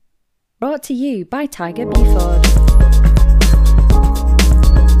Brought to you by Tiger Buford.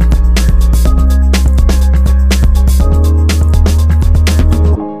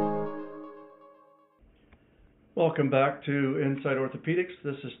 Welcome back to Inside Orthopedics.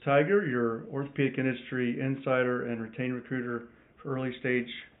 This is Tiger, your orthopedic industry insider and retained recruiter for early stage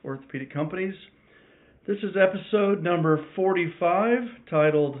orthopedic companies. This is episode number 45,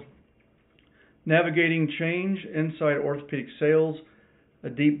 titled Navigating Change Inside Orthopedic Sales, a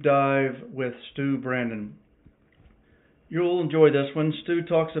deep dive with Stu Brandon. You'll enjoy this one. Stu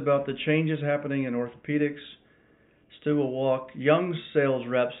talks about the changes happening in orthopedics. Stu will walk young sales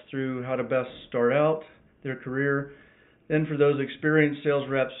reps through how to best start out their career. Then for those experienced sales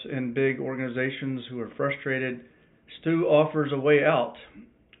reps in big organizations who are frustrated, Stu offers a way out,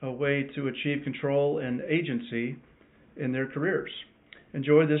 a way to achieve control and agency in their careers.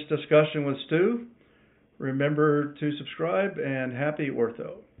 Enjoy this discussion with Stu. Remember to subscribe, and happy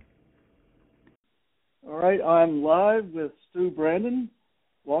ortho. All right, I'm live with Stu Brandon.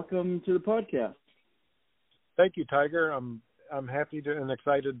 Welcome to the podcast. Thank you, Tiger. I'm happy to and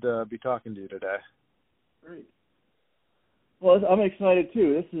excited to be talking to you today. Great. Well, I'm excited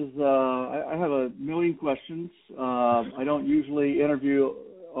too. This is I have a million questions. I don't usually interview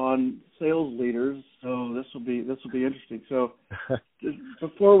on sales leaders, so this will be interesting. So, just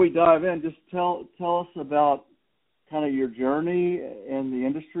before we dive in, just tell us about kind of your journey in the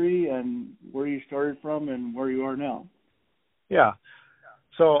industry and where you started from and where you are now. Yeah.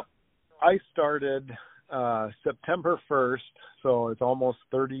 So I started September 1st, so it's almost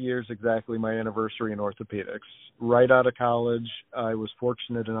 30 years exactly, my anniversary in orthopedics. Right out of college, I was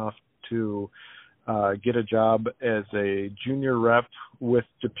fortunate enough to get a job as a junior rep with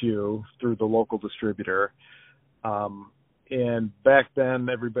DePuy through the local distributor. And back then,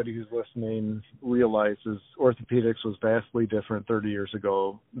 everybody who's listening realizes orthopedics was vastly different 30 years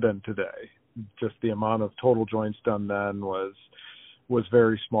ago than today. Just the amount of total joints done then was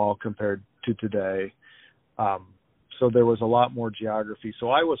very small compared to today. So there was a lot more geography. So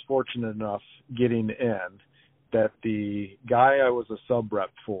I was fortunate enough getting in that the guy I was a sub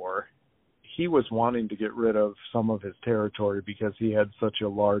rep for, he was wanting to get rid of some of his territory because he had such a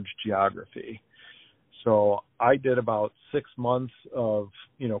large geography. So I did about 6 months of,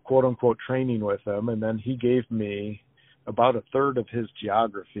 quote unquote training with him. And then he gave me about a third of his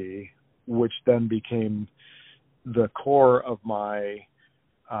geography, which then became the core of my,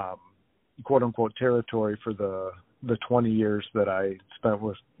 quote unquote territory for the 20 years that I spent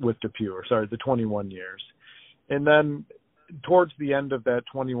with DePuy, the 21 years. And then towards the end of that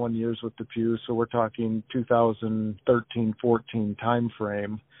 21 years with DePuy, so we're talking 2013-14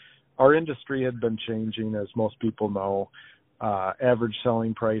 timeframe, our industry had been changing, as most people know. Average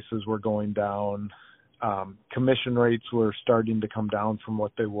selling prices were going down. Commission rates were starting to come down from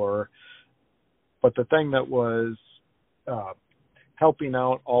what they were. But the thing that was helping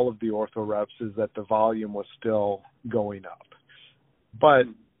out all of the ortho reps is that the volume was still going up. But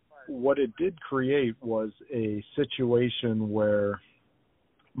what it did create was a situation where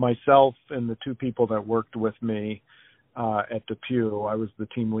myself and the two people that worked with me at DePuy, I was the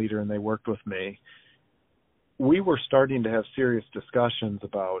team leader and they worked with me, we were starting to have serious discussions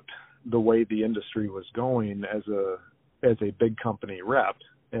about the way the industry was going as a big company rep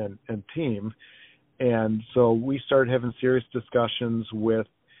and team. And so we started having serious discussions with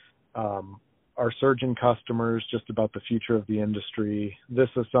our surgeon customers just about the future of the industry. This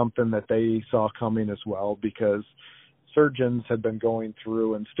is something that they saw coming as well, because surgeons had been going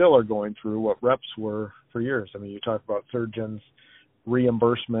through and still are going through what reps were for years. I mean, you talk about surgeons'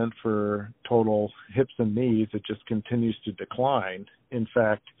 reimbursement for total hips and knees, it just continues to decline. In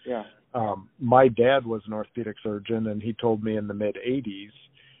fact, my dad was an orthopedic surgeon, and he told me in the mid-'80s,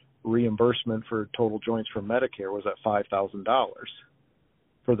 reimbursement for total joints from Medicare was at $5,000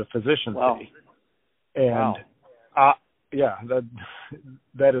 for the physician fee. And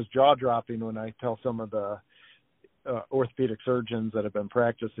that is jaw-dropping when I tell some of the orthopedic surgeons that have been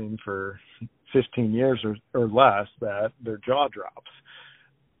practicing for 15 years or less that their jaw drops.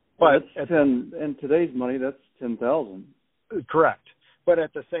 But in today's money, that's $10,000. Correct. But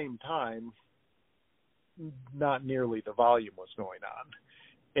at the same time, not nearly the volume was going on.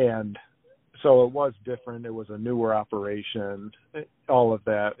 And so it was different. It was a newer operation, all of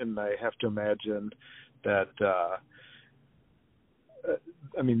that. And I have to imagine that,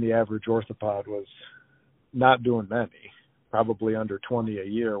 the average orthopod was not doing many, probably under 20 a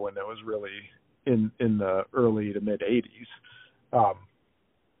year when it was really in the early to mid-'80s.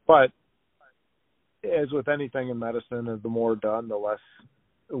 But as with anything in medicine, the more done, the less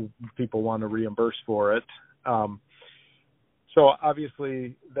people want to reimburse for it. So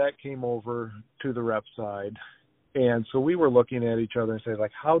obviously that came over to the rep side. And so we were looking at each other and saying,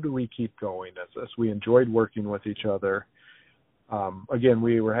 like, how do we keep going as this? We enjoyed working with each other. Again,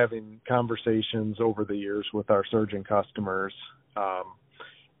 we were having conversations over the years with our surgeon customers.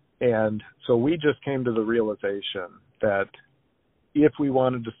 And so we just came to the realization that if we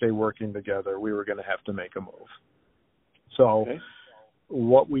wanted to stay working together, we were going to have to make a move. So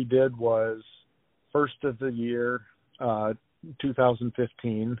what we did was, first of the year,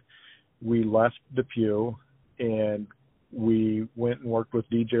 2015, we left DePuy and we went and worked with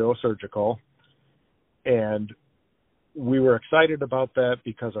DJO Surgical. And we were excited about that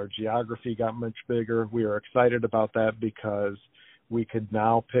because our geography got much bigger. We were excited about that because we could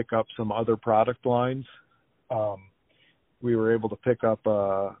now pick up some other product lines. We were able to pick up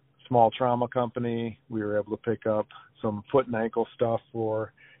a small trauma company. We were able to pick up some foot and ankle stuff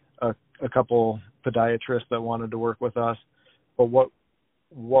for a couple podiatrists that wanted to work with us. But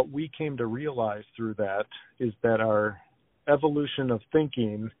what we came to realize through that is that our evolution of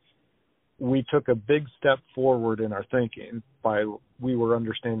thinking, we took a big step forward in our thinking we were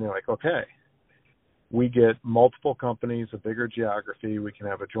understanding, like, okay, we get multiple companies, a bigger geography. We can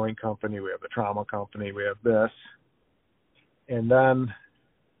have a joint company. We have a trauma company. We have this. And then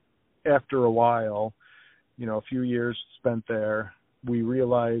after a while, a few years spent there, we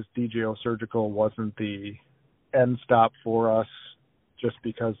realized DJO Surgical wasn't the end stop for us just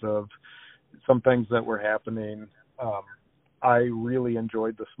because of some things that were happening. I really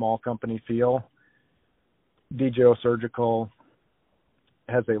enjoyed the small company feel. DJO Surgical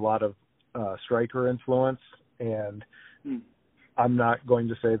has a lot of striker influence, and I'm not going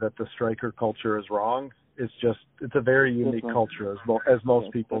to say that the striker culture is wrong. It's a very unique culture, as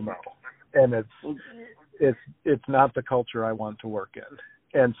most people know, and it's not the culture I want to work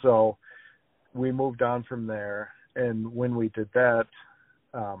in. And so we moved on from there, and when we did that,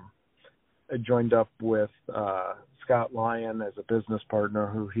 I joined up with Scott Lyon as a business partner,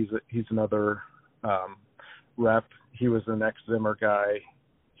 who he's another rep. He was an ex-Zimmer guy.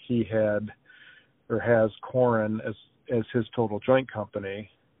 He has Corin as his total joint company.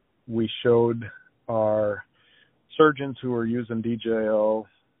 We showed our surgeons who were using DJO,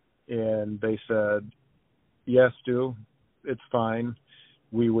 and they said, yes, Stu, it's fine.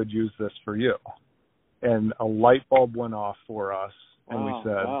 We would use this for you. And a light bulb went off for us, and we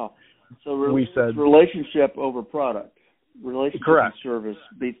said, So relationship over product. Relationship correct. And service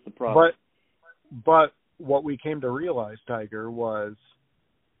beats the product. But what we came to realize, Tiger, was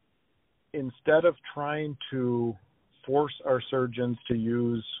instead of trying to force our surgeons to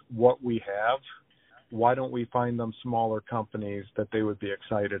use what we have, why don't we find them smaller companies that they would be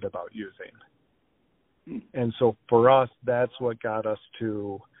excited about using? And so for us, that's what got us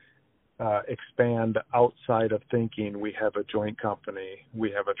to expand outside of thinking we have a joint company, we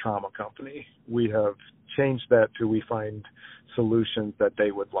have a trauma company. We have changed that to we find solutions that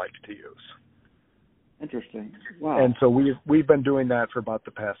they would like to use. Interesting. Wow. And so we've been doing that for about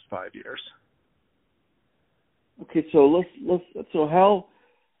the past 5 years. Okay, so so how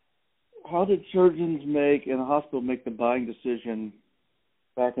did surgeons and the hospital make the buying decision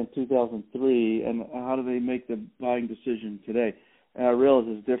back in 2003, and how do they make the buying decision today? And I realize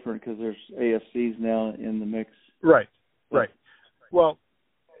it's different because there's ASCs now in the mix. Right. Well,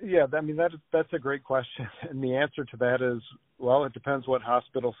 yeah, I mean, that's a great question. And the answer to that is, well, it depends what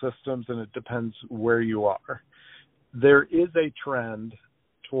hospital systems and it depends where you are. There is a trend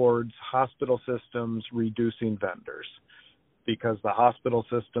towards hospital systems reducing vendors because the hospital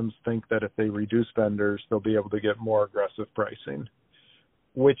systems think that if they reduce vendors, they'll be able to get more aggressive pricing,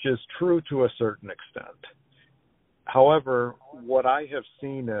 which is true to a certain extent. However, what I have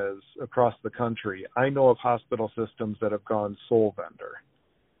seen is across the country, I know of hospital systems that have gone sole vendor,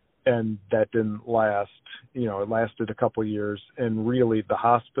 and that didn't last. It lasted a couple of years, and really the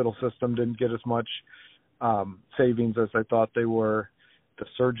hospital system didn't get as much savings as I thought they were. The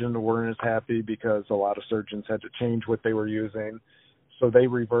surgeons weren't as happy because a lot of surgeons had to change what they were using, so they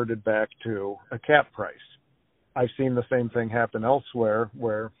reverted back to a cap price. I've seen the same thing happen elsewhere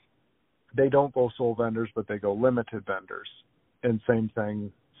where they don't go sole vendors, but they go limited vendors. And same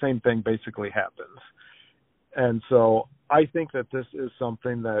thing basically happens. And so I think that this is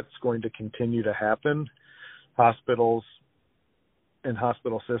something that's going to continue to happen. Hospitals and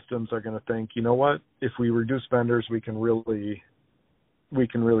hospital systems are going to think, you know what, if we reduce vendors, we can really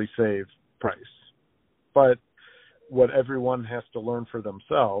save price. But what everyone has to learn for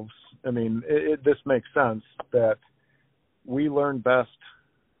themselves, I mean, this makes sense that we learn best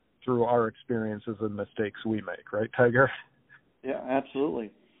through our experiences and mistakes we make, right, Tiger? Yeah, absolutely.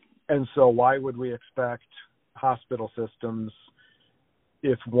 And so why would we expect hospital systems,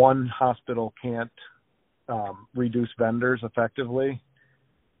 if one hospital can't reduce vendors effectively,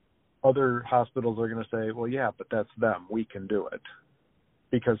 other hospitals are going to say, well, yeah, but that's them. We can do it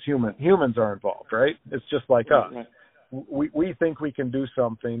because humans are involved, right? It's just like us. Right. We think we can do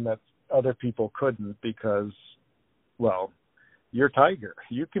something that other people couldn't because, well, you're Tiger.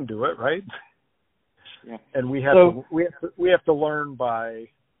 You can do it, right? Yeah. And we have to learn by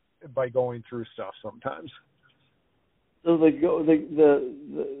going through stuff sometimes. So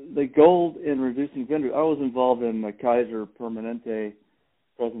the goal in reducing vendors, I was involved in the Kaiser Permanente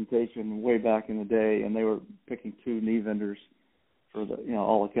presentation way back in the day, and they were picking 2 knee vendors for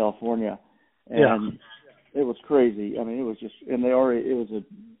all of California, and it was crazy. I mean, it was just, and it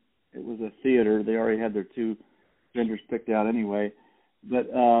was a theater. They already had their 2 vendors picked out anyway, but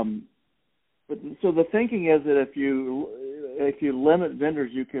so the thinking is that if you limit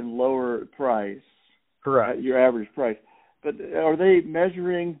vendors, you can lower price. Correct. Your average price. But are they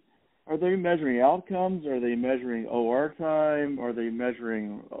measuring outcomes? Are they measuring OR time? Are they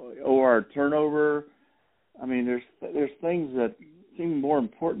measuring OR turnover? I mean, there's things that seem more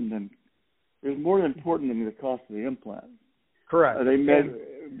important than the cost of the implant. Correct. Are they measure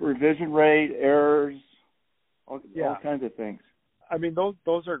revision rate, errors, all kinds of things? I mean,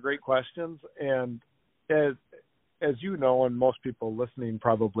 those are great questions, and as you know, and most people listening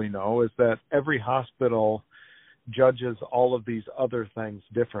probably know, is that every hospital judges all of these other things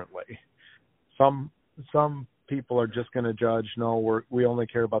differently. Some people are just going to judge, no, we only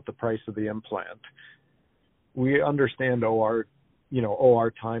care about the price of the implant. We understand OR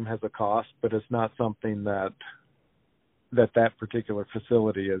time has a cost, but it's not something that particular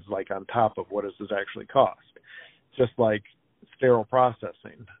facility is like on top of what does it actually cost. Just like sterile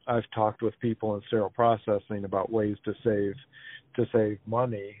processing. I've talked with people in sterile processing about ways to save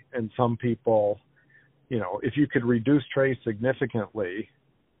money, and some people, if you could reduce trays significantly,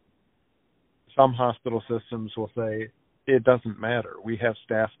 some hospital systems will say it doesn't matter. We have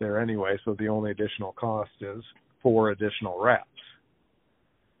staff there anyway, so the only additional cost is 4 additional wraps.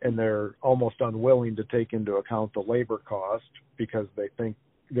 And they're almost unwilling to take into account the labor cost because they think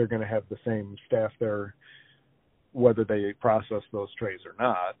they're going to have the same staff there whether they process those trays or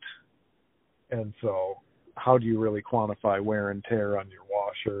not. And so how do you really quantify wear and tear on your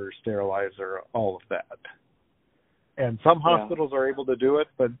washer, sterilizer, all of that? And some hospitals are able to do it,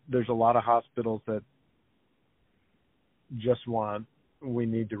 but there's a lot of hospitals that just we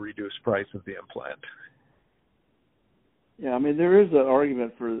need to reduce price of the implant. Yeah, I mean, there is an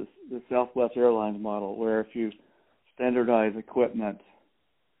argument for the Southwest Airlines model where if you standardize equipment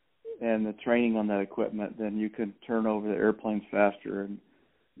and the training on that equipment, then you can turn over the airplanes faster and,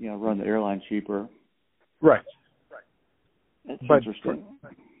 run the airline cheaper. Right. That's interesting.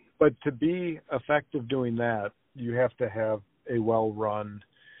 But to be effective doing that, you have to have a well-run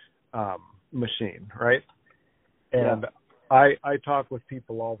machine, right? And I talk with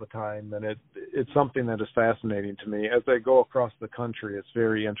people all the time, and it's something that is fascinating to me. As I go across the country, it's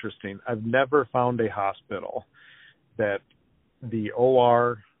very interesting. I've never found a hospital that the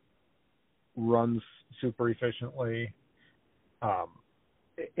OR runs super efficiently,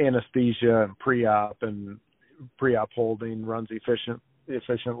 anesthesia and pre-op holding runs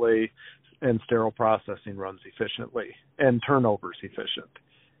efficiently, and sterile processing runs efficiently, and turnover's efficient.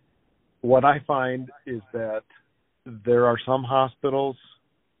 What I find is that there are some hospitals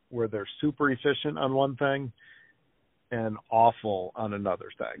where they're super efficient on one thing and awful on another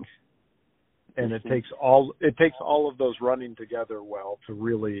thing. And it takes all of those running together well to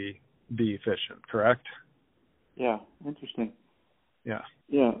really be efficient, correct? Yeah, interesting. Yeah.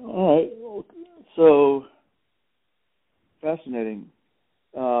 Yeah, all right. So, fascinating.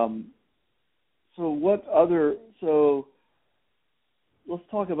 So let's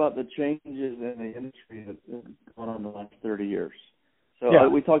talk about the changes in the industry that have gone on in the last 30 years. So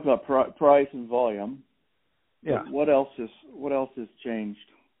we talked about price and volume. Yeah. What else has changed?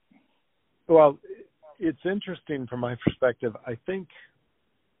 Well, it's interesting from my perspective. I think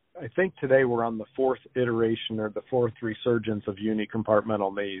today we're on the 4th iteration or the 4th resurgence of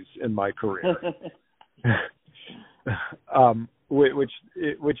unicompartmental knees in my career,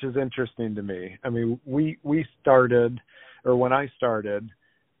 which is interesting to me. I mean, we started, or when I started,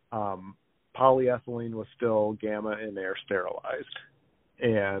 polyethylene was still gamma and air sterilized,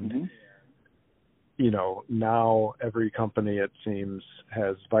 and now every company, it seems,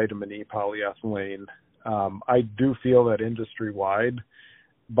 has vitamin E polyethylene. I do feel that industry-wide,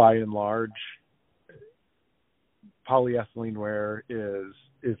 by and large, polyethylene wear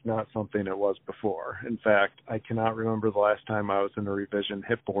is not something it was before. In fact, I cannot remember the last time I was in a revision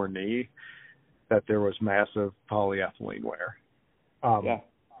hip or knee that there was massive polyethylene wear. Yeah.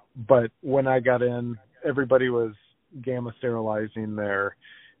 But when I got in, everybody was gamma sterilizing their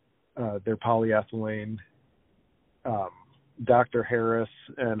polyethylene. Dr. Harris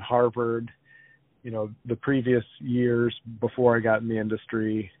and Harvard, the previous years before I got in the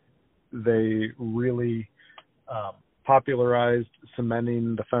industry, they really popularized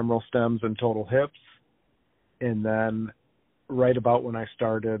cementing the femoral stems and total hips. And then right about when I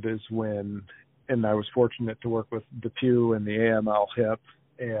started is when, and I was fortunate to work with DePuy and the AML hip,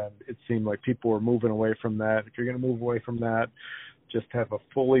 and it seemed like people were moving away from that. If you're going to move away from that, just have a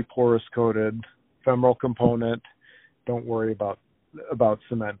fully porous coated femoral component. Don't worry about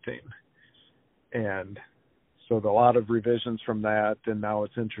cementing. And so a lot of revisions from that, and now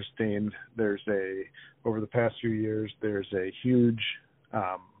it's interesting. Over the past few years, there's a huge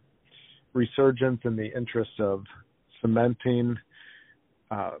resurgence in the interest of cementing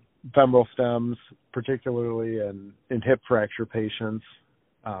femoral stems, particularly in hip fracture patients.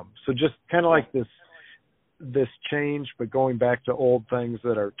 So just kind of like this change, but going back to old things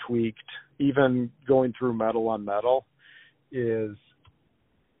that are tweaked, even going through metal on metal, is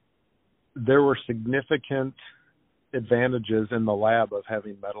there were significant advantages in the lab of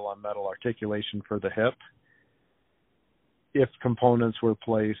having metal on metal articulation for the hip if components were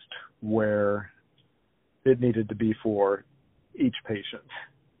placed where it needed to be for each patient.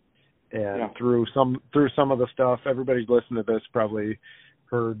 And through some of the stuff, everybody's listening to this probably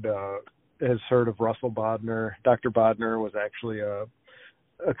has heard of Russell Bodner. Dr. Bodner was actually a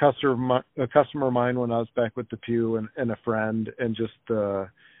customer of mine when I was back with DePuy and a friend, and just the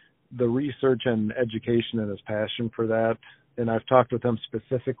research and education and his passion for that. And I've talked with him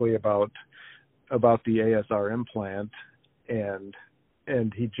specifically about the ASR implant, and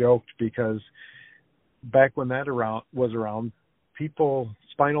he joked because back when that was around,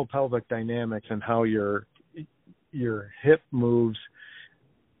 spinal pelvic dynamics and how your hip moves,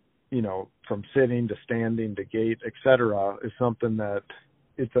 from sitting to standing to gait, etc., is something that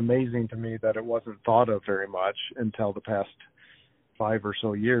it's amazing to me that it wasn't thought of very much until the past 5 or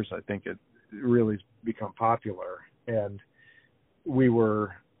so years. I think it really become popular. And we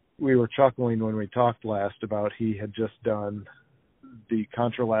were chuckling when we talked last about he had just done the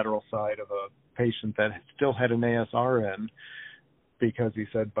contralateral side of a patient that still had an ASR in, because he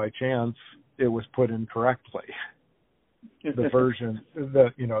said by chance it was put in correctly. The version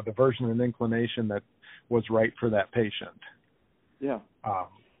and inclination that was right for that patient. Yeah.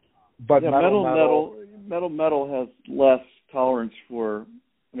 But metal has less tolerance for.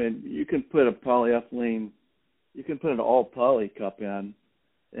 I mean, you can put an all poly cup in,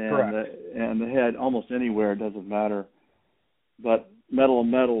 and the head almost anywhere, doesn't matter. But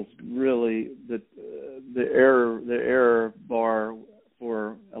metal's really the error bar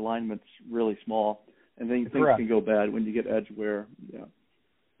for alignment's really small. And then things can go bad when you get edge wear. Yeah.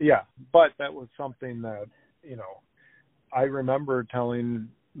 Yeah, but that was something that, I remember telling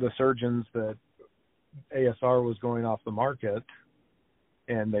the surgeons that ASR was going off the market,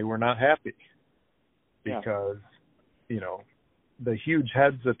 and they were not happy because, the huge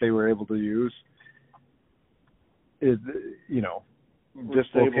heads that they were able to use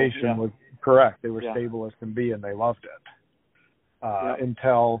dislocation was correct. They were stable as can be, and they loved it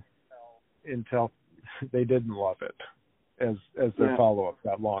until they didn't love it as their follow-up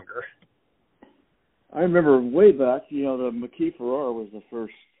got longer. I remember way back, the McKee Ferrar was the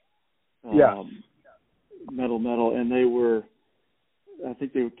first metal, and I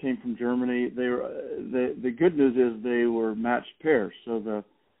think they came from Germany. The good news is they were matched pairs, so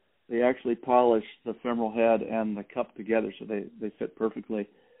they actually polished the femoral head and the cup together, so they fit perfectly.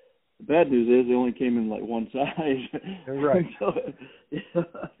 The bad news is they only came in like one size. Right.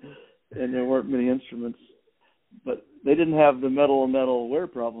 And there weren't many instruments, but they didn't have the metal wear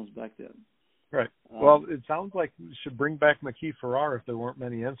problems back then. Right. Well, it sounds like we should bring back McKee Ferrar if there weren't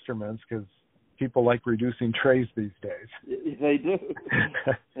many instruments, because people like reducing trays these days. They do.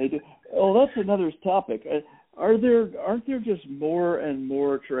 They do. Oh, that's another topic. Aren't there just more and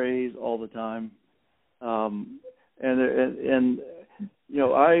more trays all the time? And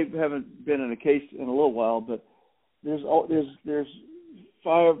I haven't been in a case in a little while, but there's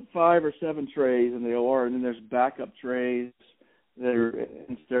 5 or 7 trays in the OR, and then there's backup trays that are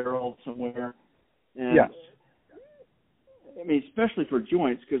in sterile somewhere. And yes. I mean, especially for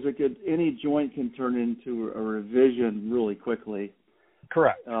joints, because any joint can turn into a revision really quickly.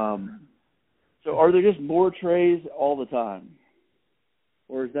 Correct. So are there just more trays all the time,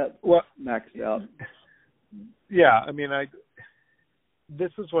 or is that maxed out? Yeah, I mean,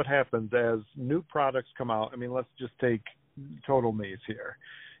 this is what happens as new products come out. I mean, let's just take total knees here.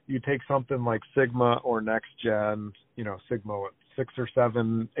 you take something like Sigma or Next Gen, Sigma with 6 or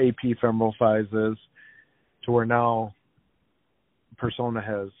 7 AP femoral sizes, to where now Persona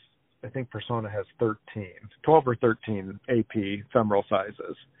has 12 or 13 AP femoral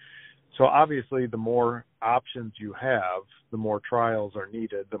sizes. So obviously the more options you have, the more trials are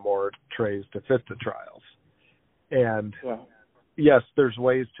needed, the more trays to fit the trials. And yes, there's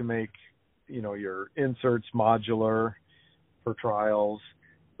ways to make, your inserts modular for trials.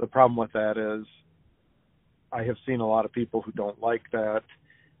 The problem with that is I have seen a lot of people who don't like that.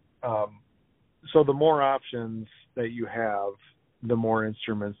 So the more options that you have, the more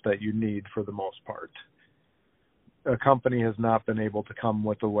instruments that you need for the most part. A company has not been able to come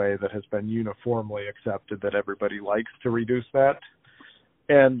with a way that has been uniformly accepted that everybody likes to reduce that.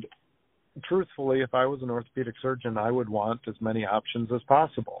 And truthfully, if I was an orthopedic surgeon, I would want as many options as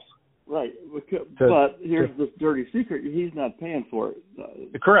possible. Right. But here's the dirty secret. He's not paying for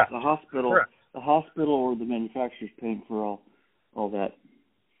it. Correct. The hospital or the manufacturer's paying for all that.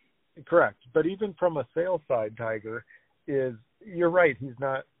 Correct. But even from a sales side, Tiger, you're right.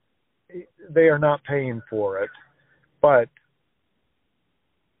 They are not paying for it, but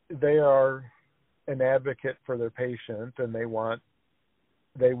they are an advocate for their patient, and they want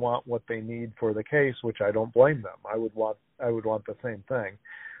what they need for the case, which I don't blame them. I would want the same thing.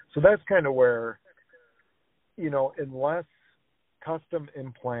 So that's kind of where, unless custom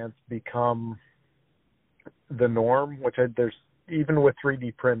implants become the norm, which there's, even with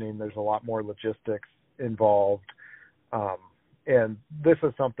 3D printing, there's a lot more logistics involved. And this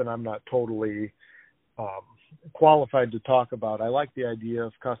is something I'm not totally qualified to talk about. I like the idea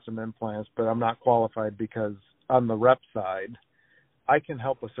of custom implants, but I'm not qualified because on the rep side, I can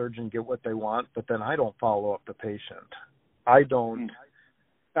help a surgeon get what they want, but then I don't follow up the patient.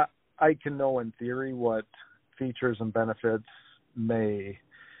 I can know in theory what features and benefits may,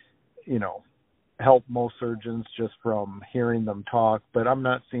 help most surgeons just from hearing them talk, but I'm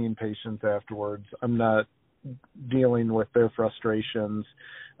not seeing patients afterwards. I'm not dealing with their frustrations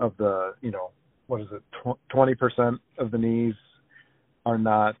of the, 20% of the knees are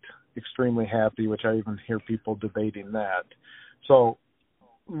not extremely happy, which I even hear people debating that. So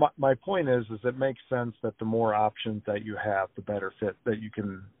my point is it makes sense that the more options that you have, the better fit that you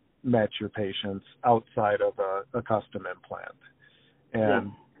can match your patients outside of a custom implant.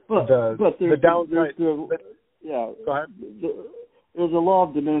 And the downside. Go ahead. There's a law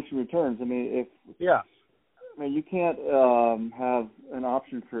of diminishing returns. I mean, you can't have an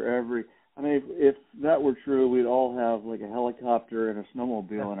option for every. I mean, if that were true, we'd all have like a helicopter and a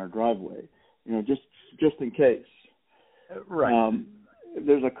snowmobile in our driveway, just in case. Right.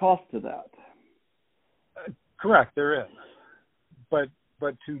 There's a cost to that. Correct, there is. But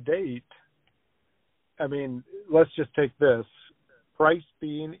to date, I mean, let's just take this. Price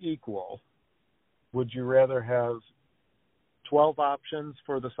being equal, would you rather have 12 options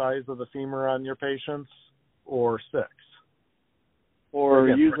for the size of the femur on your patients or 6? Or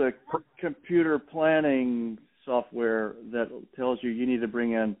use a computer planning software that tells you need to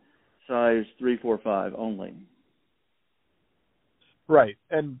bring in size 3, 4, 5 only. Right.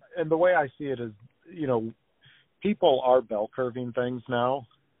 And the way I see it is, people are bell curving things now.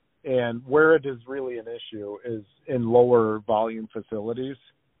 And where it is really an issue is in lower volume facilities.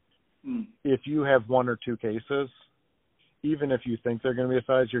 If you have 1 or 2 cases, even if you think they're going to be a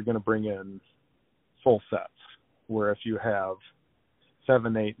size, you're going to bring in full sets. Where if you have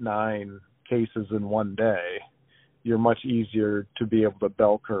 7, 8, 9 cases in one day, you're much easier to be able to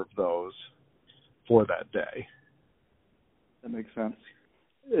bell curve those for that day. That makes sense.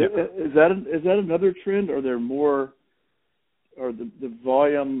 Yep. Is that another trend? Are there more, or the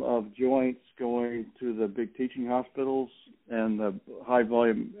volume of joints going to the big teaching hospitals and the high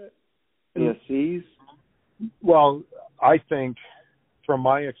volume ASCs? Well, I think from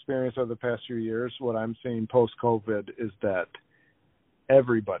my experience over the past few years, what I'm seeing post-COVID is that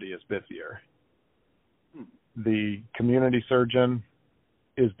everybody is busier. The community surgeon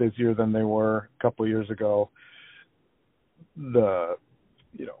is busier than they were a couple of years ago. The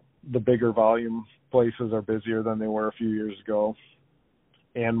bigger volume places are busier than they were a few years ago,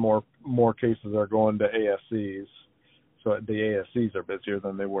 and more cases are going to ASCs. So the ASCs are busier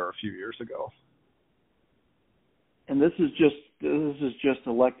than they were a few years ago. And this is just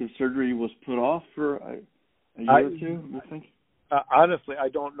elective surgery was put off for a year or two, you think? Honestly, I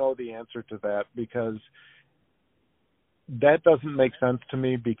don't know the answer to that, because that doesn't make sense to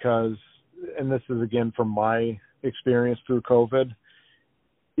me, because, and this is again from my experience through COVID,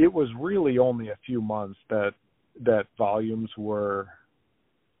 it was really only a few months that volumes were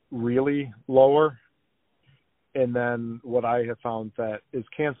really lower. And then what I have found that is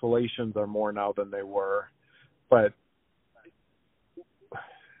cancellations are more now than they were, but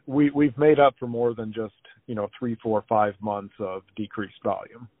we've made up for more than just 3, 4, 5 months of decreased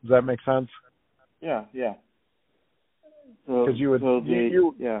volume. Does that make sense? Yeah. Because you would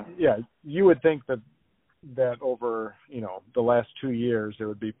think that over the last 2 years it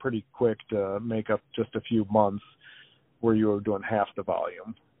would be pretty quick to make up just a few months where you were doing half the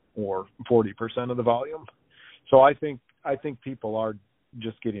volume or 40% of the volume. So I think people are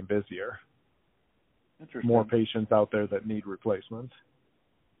just getting busier. Interesting. More patients out there that need replacements.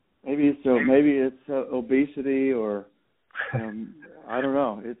 Maybe it's obesity or I don't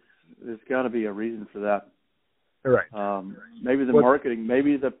know. There's got to be a reason for that. Right. Maybe the marketing.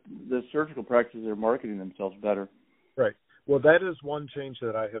 Maybe the surgical practices are marketing themselves better. Right. Well, that is one change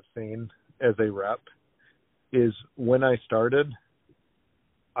that I have seen as a rep. Is when I started,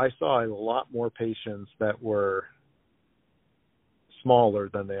 I saw a lot more patients that were smaller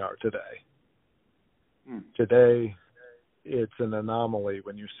than they are today. Today, it's an anomaly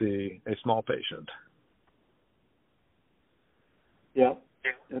when you see a small patient. Yeah,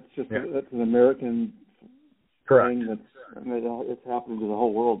 that's that's an American Correct. thing. It's happening to the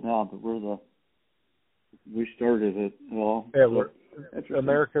whole world now, but we started it all. Yeah,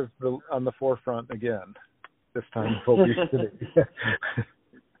 America's on the forefront again. This time, obesity.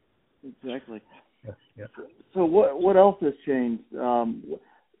 Exactly. Yeah. So what else has changed?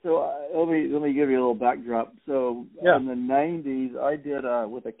 Let me give you a little backdrop. So in the 90s, I did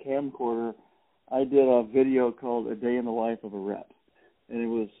with a camcorder. I did a video called "A Day in the Life of a Rep,"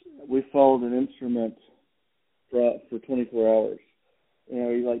 and we followed an instrument for 24 hours.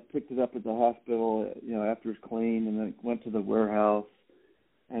 He picked it up at the hospital, after it was cleaned, and then went to the warehouse,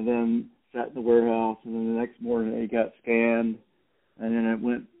 and then sat in the warehouse, and then the next morning it got scanned, and then it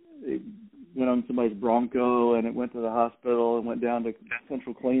went on somebody's Bronco, and it went to the hospital and went down to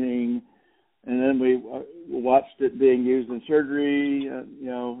central cleaning, and then we watched it being used in surgery,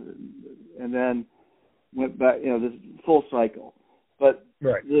 and then went back, this full cycle. But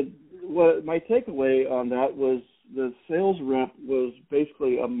right. What my takeaway on that was the sales rep was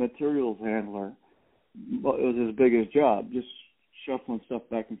basically a materials handler. It was his biggest job, just shuffling stuff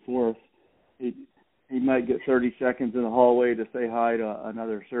back and forth. He might get 30 seconds in the hallway to say hi to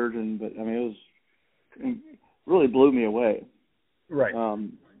another surgeon, but it really blew me away. Right. So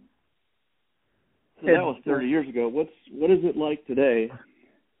that was 30 years ago. What is it like today?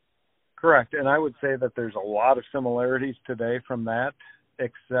 Correct, and I would say that there's a lot of similarities today from that,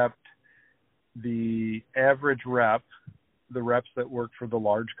 except the average rep, the reps that work for the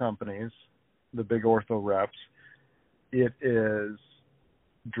large companies, the big ortho reps, it is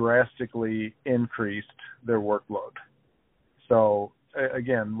drastically increased their workload. So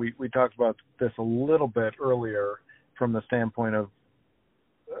again, we talked about this a little bit earlier from the standpoint of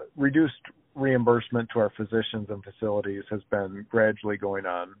reduced reimbursement to our physicians and facilities has been gradually going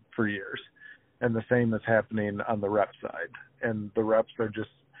on for years. And the same is happening on the rep side. And the reps are just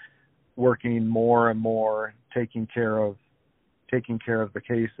working more and more, taking care of the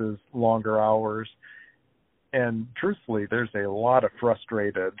cases, longer hours. And truthfully, there's a lot of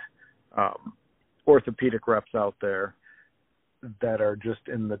frustrated orthopedic reps out there that are just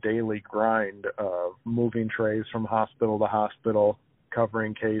in the daily grind of moving trays from hospital to hospital,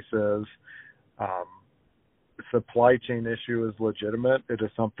 covering cases. Supply chain issue is legitimate. It is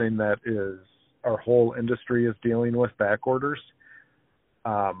something that our whole industry is dealing with, back orders.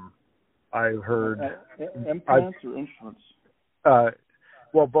 I've heard implants or instruments?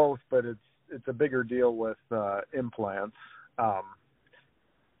 Well, both, but it's a bigger deal with implants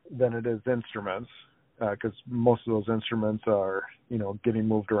than it is instruments, because most of those instruments are getting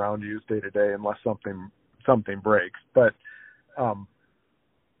moved around, used day to day, unless something breaks. But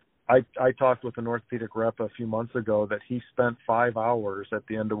I talked with an orthopedic rep a few months ago that he spent 5 hours at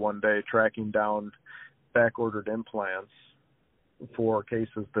the end of one day tracking down back-ordered implants for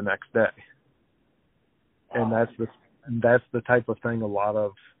cases the next day. And that's the type of thing a lot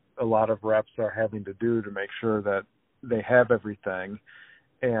of reps are having to do to make sure that they have everything.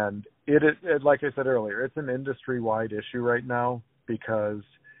 And it like I said earlier, it's an industry-wide issue right now, because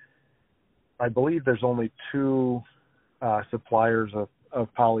I believe there's only 2 suppliers of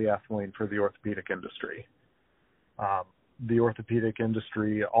polyethylene for the orthopedic industry. The orthopedic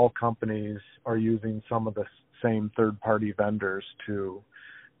industry, all companies are using some of the same third-party vendors to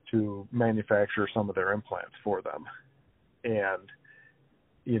manufacture some of their implants for them. And,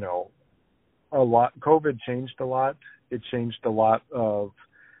 COVID changed a lot. It changed a lot of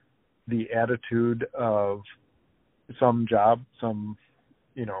the attitude of some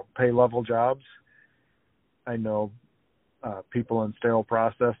pay level jobs. I know people in sterile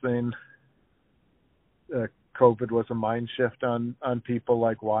processing. COVID was a mind shift on people,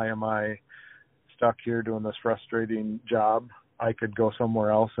 like, why am I stuck here doing this frustrating job? I could go somewhere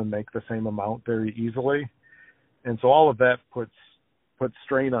else and make the same amount very easily. And so all of that puts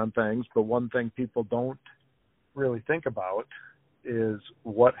strain on things. But one thing people don't really think about is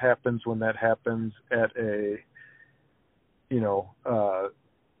what happens when that happens at a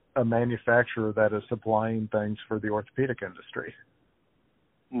manufacturer that is supplying things for the orthopedic industry.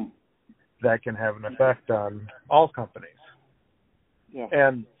 That can have an effect on all companies. Yeah.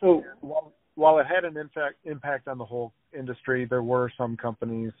 And so while it had an impact on the whole industry, there were some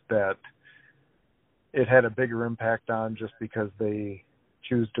companies that it had a bigger impact on just because they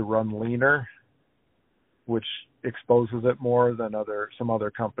choose to run leaner, which exposes it more than some other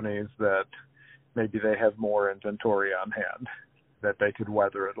companies that maybe they have more inventory on hand, that they could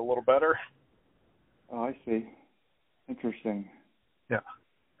weather it a little better. Oh, I see. Interesting. Yeah.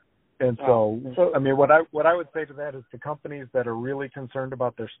 And so I mean, what I would say to that is the companies that are really concerned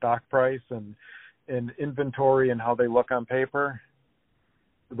about their stock price and inventory and how they look on paper,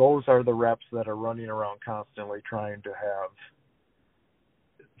 those are the reps that are running around constantly trying to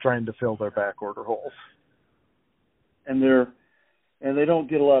fill their back order holes. And they don't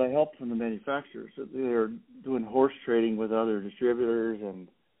get a lot of help from the manufacturers. They're doing horse trading with other distributors and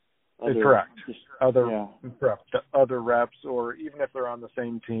correct. Other reps, or even if they're on the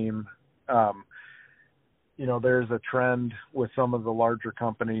same team. There's a trend with some of the larger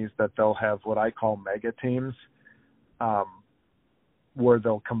companies that they'll have what I call mega teams, where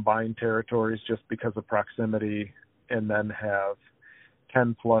they'll combine territories just because of proximity, and then have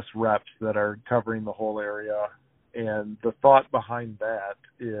 10 plus reps that are covering the whole area. And the thought behind that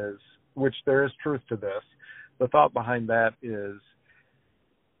is, which there is truth to this, the thought behind that is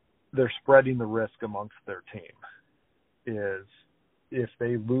they're spreading the risk amongst their team. Is if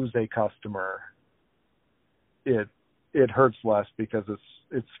they lose a customer, it hurts less because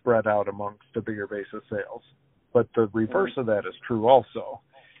it's spread out amongst a bigger base of sales. But the reverse of that is true also,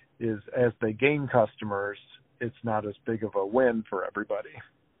 is as they gain customers, it's not as big of a win for everybody.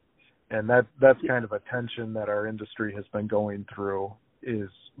 And that's kind of a tension that our industry has been going through, is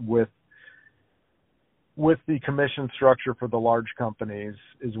with the commission structure for the large companies,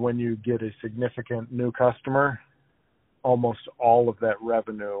 is when you get a significant new customer, almost all of that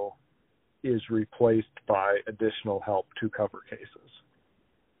revenue is replaced by additional help to cover cases.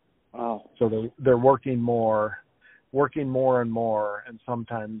 Wow. So they're working more and more, and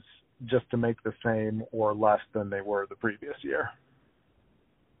sometimes just to make the same or less than they were the previous year.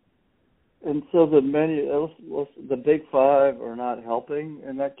 And so the big five are not helping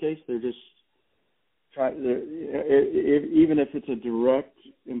in that case. They're just trying. Even if it's a direct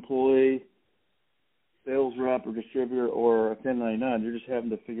employee, sales rep or distributor or a 1099, they're just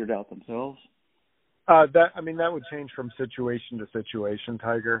having to figure it out themselves. That would change from situation to situation,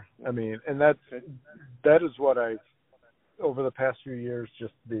 Tiger. I mean, and that is what over the past few years,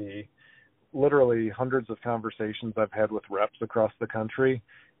 just the literally hundreds of conversations I've had with reps across the country,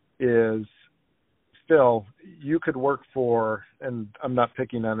 is still, you could work for, and I'm not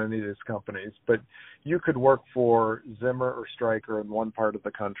picking on any of these companies, but you could work for Zimmer or Stryker in one part of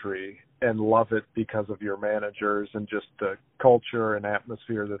the country and love it because of your managers and just the culture and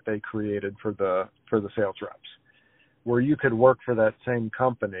atmosphere that they created for the sales reps. Where you could work for that same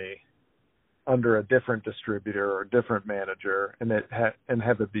company under a different distributor or a different manager and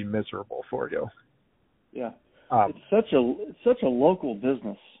have it be miserable for you. Yeah, it's such a local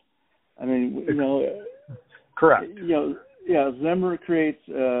business. I mean, correct. Zimmer creates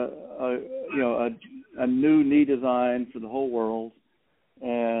a new knee design for the whole world,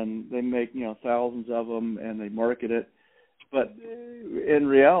 and they make thousands of them, and they market it. But in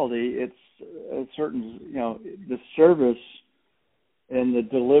reality, it's a certain the service and the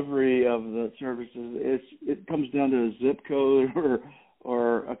delivery of the services. It comes down to a zip code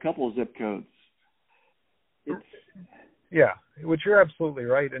or a couple of zip codes. Yeah, which you're absolutely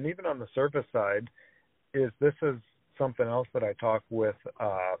right. And even on the service side, this is something else that I talk with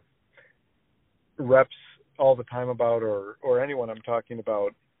reps all the time about, or anyone I'm talking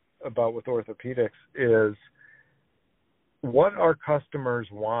about with orthopedics, is what our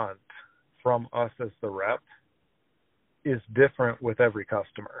customers want from us as the rep is different with every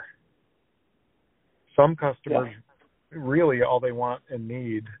customer. Some customers really all they want and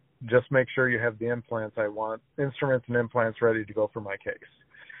need, just make sure you have the implants. I want instruments and implants ready to go for my case.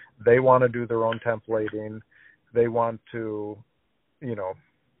 They want to do their own templating. They want to,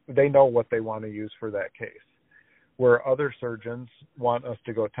 they know what they want to use for that case. where other surgeons want us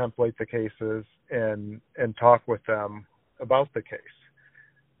to go template the cases and talk with them about the case.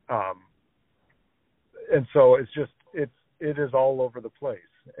 And so it is all over the place.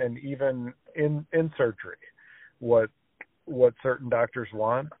 And even in surgery, what certain doctors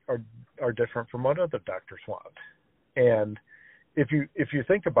want are different from what other doctors want. And if you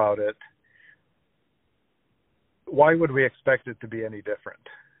think about it, why would we expect it to be any different?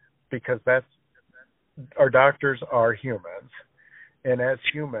 Because our doctors are humans, and as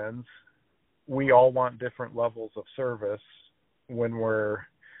humans, we all want different levels of service when we're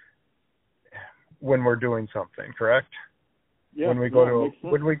doing something, correct? Yeah. When we go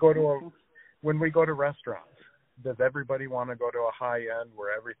to restaurants, does everybody want to go to a high end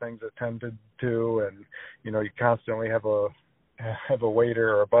where everything's attended to, and you constantly have a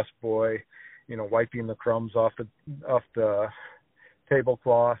waiter or a busboy, wiping the crumbs off the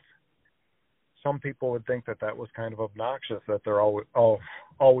tablecloth? Some people would think that was kind of obnoxious, that they're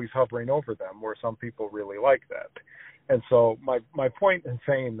always hovering over them, where some people really like that. And so my point in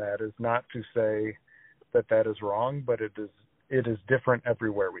saying that is not to say that is wrong, but it is different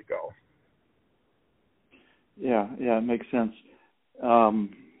everywhere we go. Yeah, it makes sense. Man,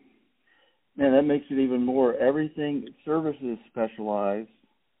 that makes it even more. Everything, services specialized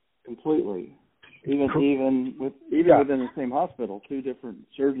completely. Even within the same hospital, two different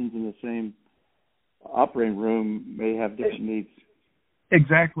surgeons in the same operating room may have different needs.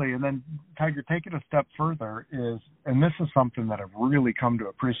 Exactly. And then, Tiger, take it a step further, and this is something that I've really come to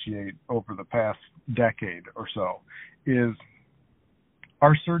appreciate over the past decade or so, is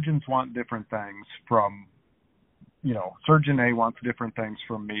our surgeons want different things from, Surgeon A wants different things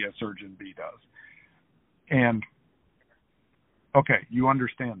from me as Surgeon B does. And, okay, you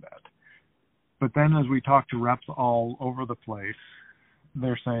understand that. But then as we talk to reps all over the place,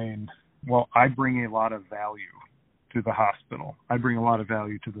 they're saying, well, I bring a lot of value to the hospital. I bring a lot of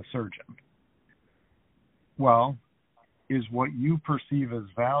value to the surgeon. Well, is what you perceive as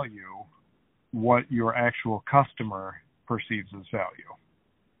value what your actual customer perceives as value?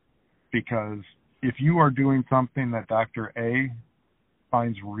 Because if you are doing something that Dr. A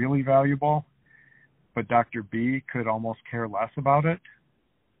finds really valuable, but Dr. B could almost care less about it,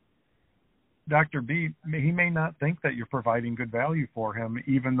 Dr. B, he may not think that you're providing good value for him,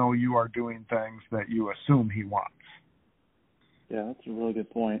 even though you are doing things that you assume he wants. Yeah, that's a really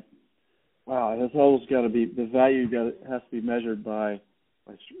good point. Wow, it's always got to be, the value has to be measured by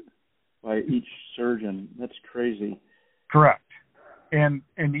each surgeon. That's crazy. Correct. And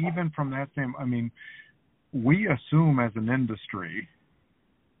even from that same, we assume as an industry,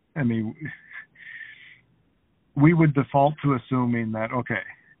 we would default to assuming that, okay,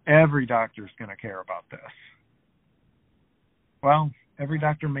 every doctor is going to care about this. Well, every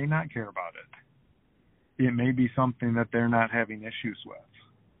doctor may not care about it. It may be something that they're not having issues with,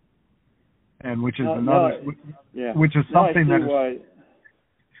 and which is something that is.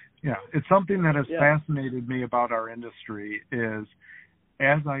 Yeah, it's something that has fascinated me about our industry is,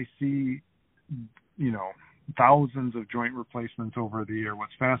 as I see, thousands of joint replacements over the year,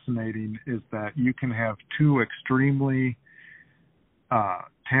 what's fascinating is that you can have two extremely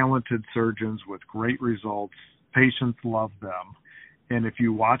talented surgeons with great results. Patients love them. And if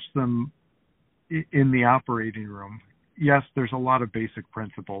you watch them in the operating room, yes, there's a lot of basic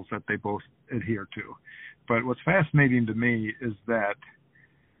principles that they both adhere to. But what's fascinating to me is that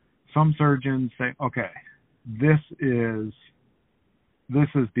some surgeons say, okay, this is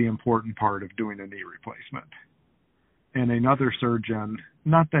the important part of doing a knee replacement. And another surgeon,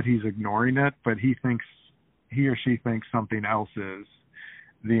 not that he's ignoring it, but he or she thinks something else is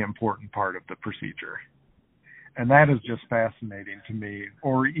the important part of the procedure. And that is just fascinating to me,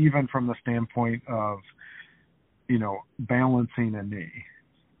 or even from the standpoint of, balancing a knee.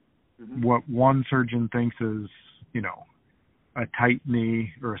 Mm-hmm. What one surgeon thinks is, a tight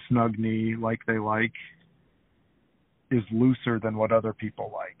knee or a snug knee like they like is looser than what other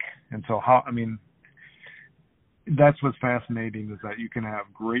people like. And so that's what's fascinating, is that you can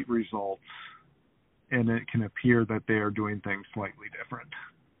have great results and it can appear that they are doing things slightly different.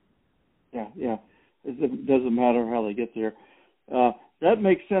 Yeah. It doesn't matter how they get there. That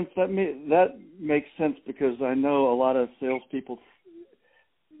makes sense. That makes sense because I know a lot of salespeople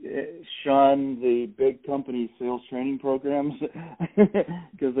shun the big company sales training programs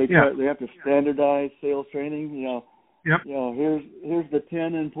because they have to standardize sales training. Yep. Here's the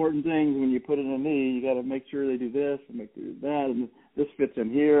 10 important things when you put in a knee. You got to make sure they do this and make sure they do that, and this fits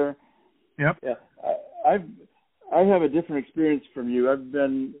in here. Yep. Yeah. I have a different experience from you. I've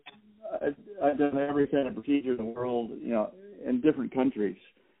done every kind of procedure in the world, in different countries.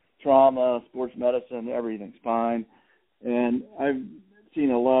 trauma, sports medicine, everything, spine. And I've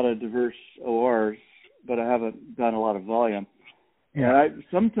seen a lot of diverse ORs, but I haven't done a lot of volume. Yeah. And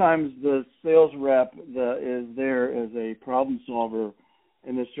sometimes the sales rep is there as a problem solver,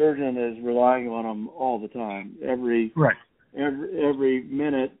 and the surgeon is relying on them all the time, every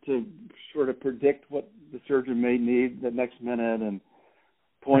minute, to sort of predict what the surgeon may need the next minute and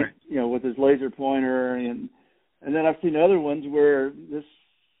point, with his laser pointer. And then I've seen other ones where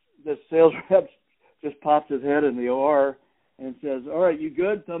this sales rep just pops his head in the OR and says, "All right, you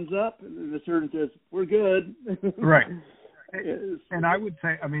good? Thumbs up." And the surgeon says, "We're good." Right. And I would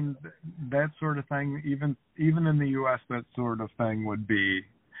say, I mean, that sort of thing, even in the U.S., that sort of thing would be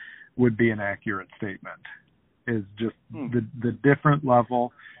an accurate statement. Is just the different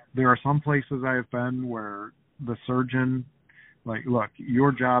level. There are some places I have been where the surgeon, like, look,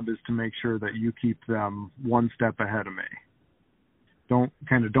 your job is to make sure that you keep them one step ahead of me.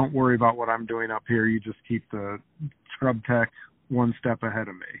 Don't worry about what I'm doing up here. You just keep the scrub tech one step ahead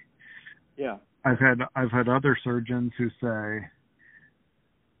of me. Yeah. I've had other surgeons who say,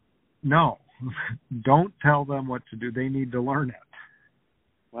 no, don't tell them what to do. They need to learn it.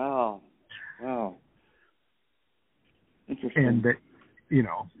 Wow. Interesting. And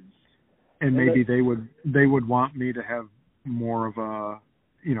and maybe they would want me to have more of a,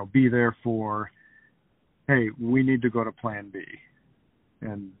 be there for, hey, we need to go to plan B.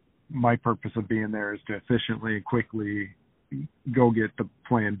 And my purpose of being there is to efficiently and quickly go get the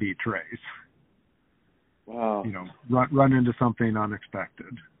plan B trays. Wow. Run into something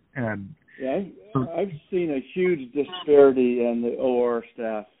unexpected. And yeah, I've seen a huge disparity in the OR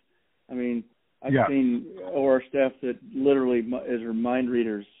staff. I mean, I've seen OR staff that literally are mind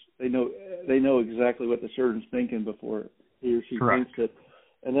readers. They know exactly what the surgeon's thinking before he or she thinks it.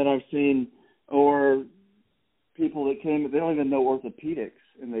 And then I've seen OR people that they don't even know orthopedics,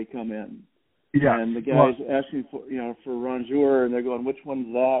 and they come in. Yeah. And the guy's asking for Rongeur, and they're going, which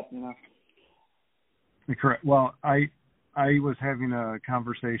one's that? Correct. Well, I was having a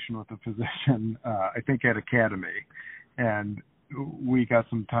conversation with a physician, I think at Academy, and we got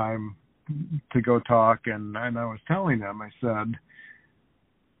some time to go talk, and I was telling him, I said,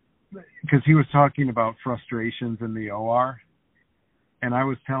 because he was talking about frustrations in the OR, and I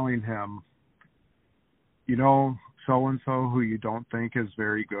was telling him, so-and-so who you don't think is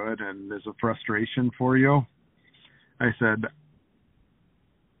very good and is a frustration for you, I said,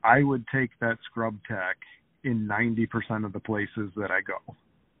 I would take that scrub tech in 90% of the places that I go.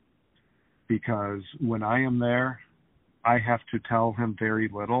 Because when I am there, I have to tell him very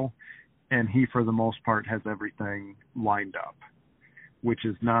little, and he, for the most part, has everything lined up, which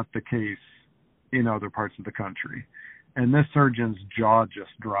is not the case in other parts of the country. And this surgeon's jaw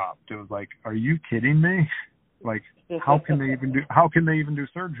just dropped. It was like, are you kidding me? Like, how can they even do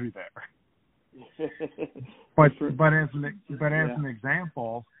surgery there? But as an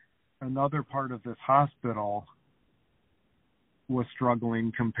example, another part of this hospital was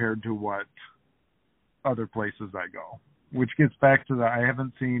struggling compared to what other places I go, which gets back to I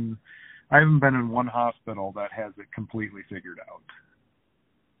haven't been in one hospital that has it completely figured out.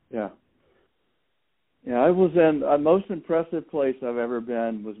 Yeah. Yeah, I was in the most impressive place I've ever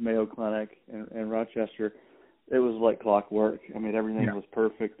been was Mayo Clinic in Rochester. It was like clockwork. I mean, everything was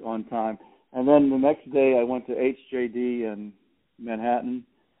perfect on time. And then the next day I went to HJD in Manhattan,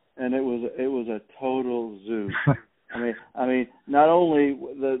 and it was a total zoo. I mean, not only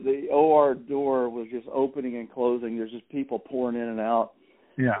the OR door was just opening and closing. There's just people pouring in and out.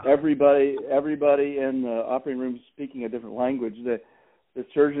 Yeah. Everybody in the operating room speaking a different language. The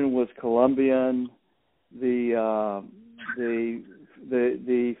surgeon was Colombian. The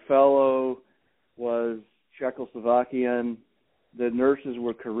fellow was Czechoslovakian. The nurses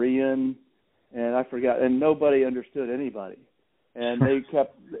were Korean, and I forgot. And nobody understood anybody. And they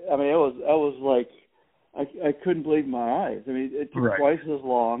kept. I mean, I was like, I couldn't believe my eyes. I mean, it took twice as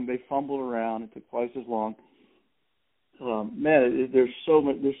long. They fumbled around. It took twice as long. There's so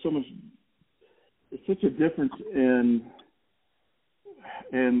much. It's such a difference in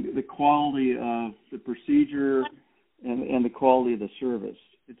the quality of the procedure and the quality of the service.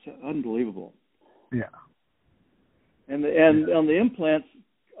 It's unbelievable. Yeah. And the implants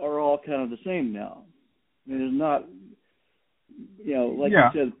are all kind of the same now. I mean, there's not, like you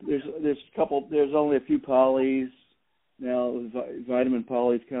said, there's only a few polys now. Vitamin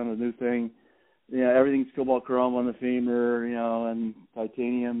poly is kind of a new thing. Yeah, everything's cobalt chrome on the femur, and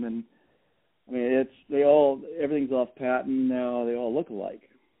titanium, and I mean, everything's off patent now. They all look alike.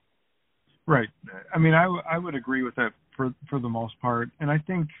 Right. I mean, I would agree with that for the most part, and I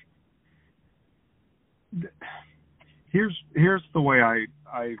think Here's the way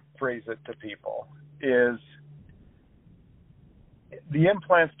I phrase it to people is the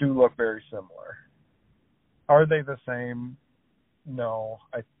implants do look very similar. Are they the same? No.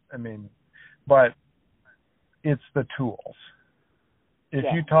 I mean, but it's the tools. If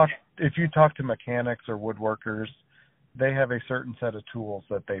you talk to mechanics or woodworkers, they have a certain set of tools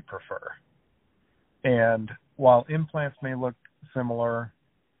that they prefer. And while implants may look similar,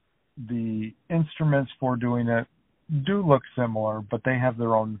 the instruments for doing it do look similar, but they have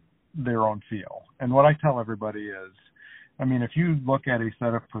their own feel. And what I tell everybody is, I mean, if you look at a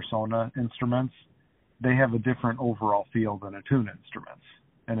set of Persona instruments, they have a different overall feel than Attune instruments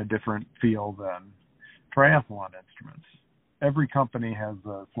and a different feel than triathlon instruments. Every company has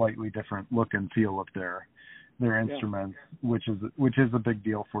a slightly different look and feel of their instruments, which is a big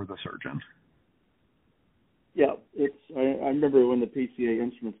deal for the surgeon. Yeah, I remember when the PCA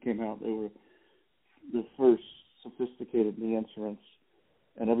instruments came out, they were the first sophisticated knee instruments,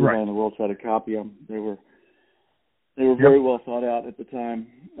 and everybody in the world tried to copy them. They were very well thought out at the time.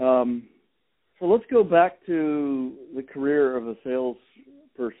 So let's go back to the career of a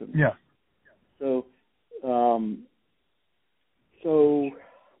salesperson. Yeah. So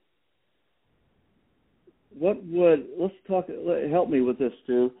help me with this,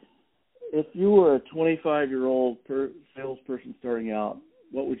 Stu. If you were a 25-year-old salesperson starting out,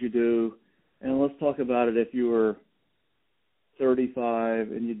 what would you do? And let's talk about it if you were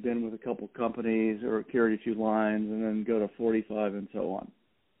 35 and you'd been with a couple companies or carried a few lines, and then go to 45 and so on.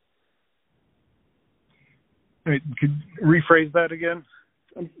 Wait, could you rephrase that again?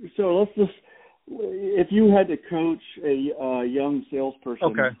 So let's just, if you had to coach a young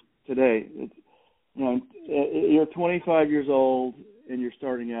salesperson today, you're 25 years old and you're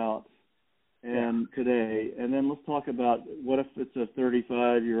starting out, and today, and then let's talk about what if it's a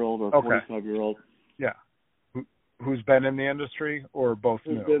 35-year-old or 45-year-old. Yeah. Who's been in the industry or both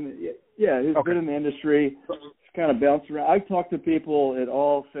new? Been in the industry, kind of bounced around. I've talked to people at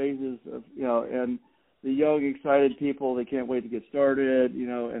all phases of, and the young, excited people, they can't wait to get started,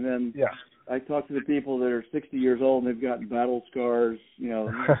 and then I talk to the people that are 60 years old and they've gotten battle scars,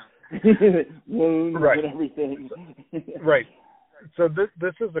 wounds and everything. Right. So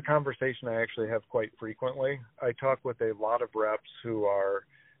this is a conversation I actually have quite frequently. I talk with a lot of reps who are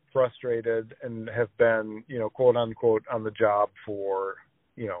frustrated and have been, quote unquote, on the job for,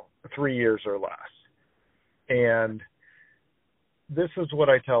 3 years or less. And this is what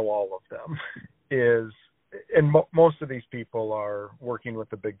I tell all of them is, and most of these people are working with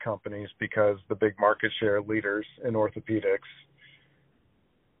the big companies because the big market share leaders in orthopedics,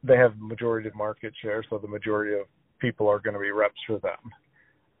 they have majority of market share, so the majority of people are going to be reps for them.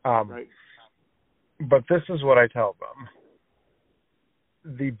 But this is what I tell them.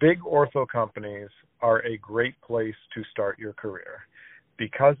 The big ortho companies are a great place to start your career.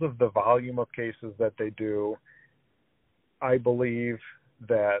 Because of the volume of cases that they do, I believe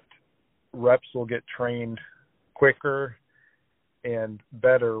that reps will get trained quicker and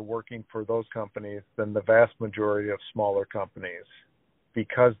better working for those companies than the vast majority of smaller companies,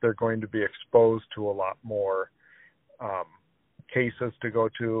 because they're going to be exposed to a lot more cases to go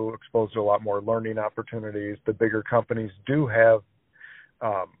to, exposed to a lot more learning opportunities. The bigger companies do have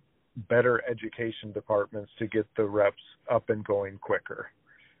better education departments to get the reps up and going quicker.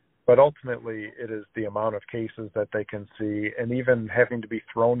 But ultimately, it is the amount of cases that they can see, and even having to be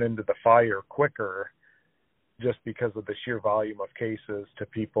thrown into the fire quicker just because of the sheer volume of cases to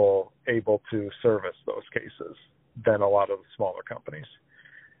people able to service those cases than a lot of the smaller companies.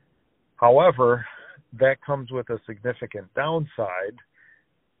 However, that comes with a significant downside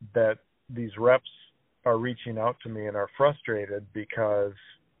that these reps are reaching out to me and are frustrated because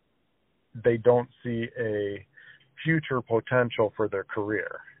they don't see a future potential for their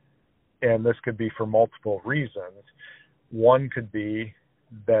career. And this could be for multiple reasons. One could be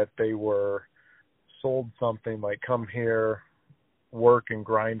that they were sold something like, come here, work and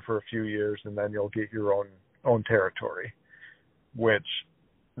grind for a few years, and then you'll get your own territory, which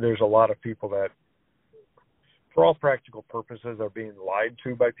there's a lot of people that, for all practical purposes, are being lied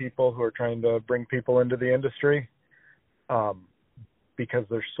to by people who are trying to bring people into the industry, because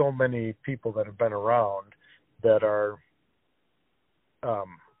there's so many people that have been around that are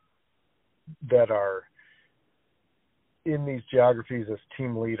in these geographies as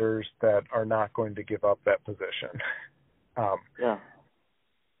team leaders that are not going to give up that position.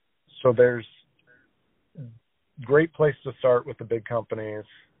 So there's great place to start with the big companies,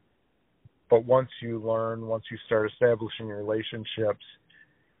 but once you start establishing relationships,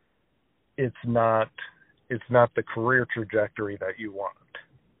 it's not the career trajectory that you want.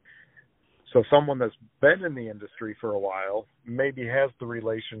 So someone that's been in the industry for a while maybe has the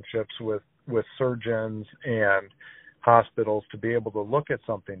relationships with surgeons and hospitals to be able to look at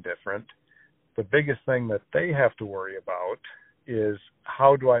something different. The biggest thing that they have to worry about is,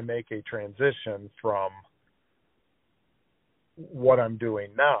 how do I make a transition from what I'm doing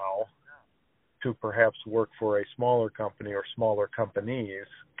now to perhaps work for a smaller company or smaller companies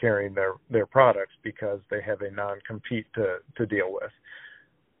carrying their products because they have a non-compete to deal with,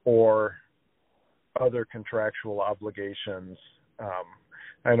 or other contractual obligations.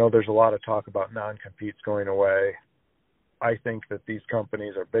 I know there's a lot of talk about non-competes going away. I think that these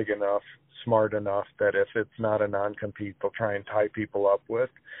companies are big enough, smart enough, that if it's not a non-compete, they'll try and tie people up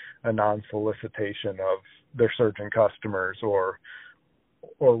with a non-solicitation of their surgeon customers or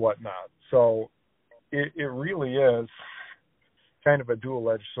whatnot. So it really is kind of a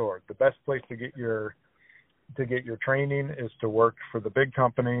dual-edged sword. The best place to get your training is to work for the big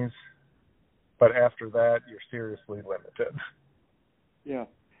companies, but after that, you're seriously limited. Yeah.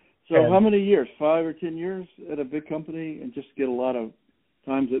 So how many years? 5 or 10 years at a big company, and just get a lot of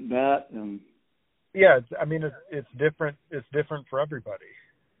times at bat? And yeah, it's different. It's different for everybody,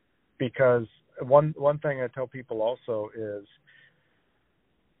 because one thing I tell people also is,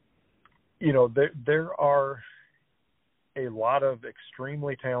 there are a lot of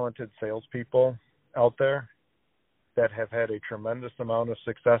extremely talented salespeople out there that have had a tremendous amount of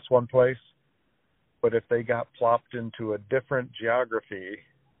success one place, but if they got plopped into a different geography,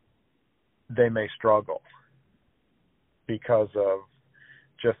 they may struggle because of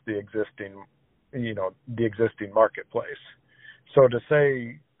just the existing marketplace. So to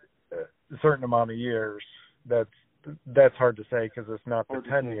say a certain amount of years, that's hard to say, because it's not the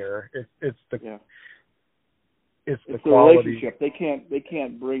tenure. It's the quality. Relationship. They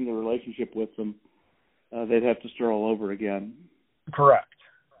can't bring the relationship with them. They'd have to start all over again. Correct.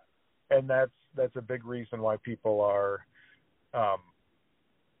 And that's a big reason why people are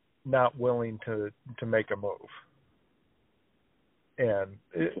not willing to make a move. And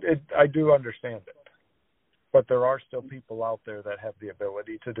I do understand it. But there are still people out there that have the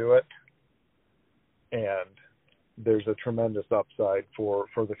ability to do it. And there's a tremendous upside for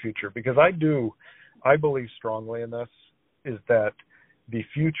the future. Because I believe strongly in this, is that the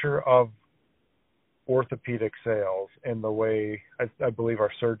future of orthopedic sales and the way I believe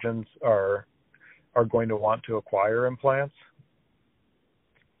our surgeons are going to want to acquire implants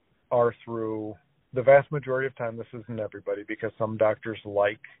are through, the vast majority of time, this isn't everybody, because some doctors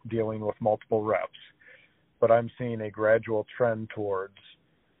like dealing with multiple reps, but I'm seeing a gradual trend towards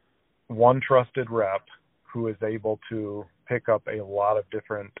one trusted rep who is able to pick up a lot of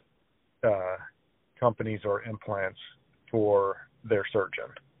different companies or implants for their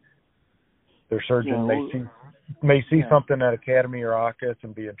surgeon. Their surgeon may see something at Academy or AUKUS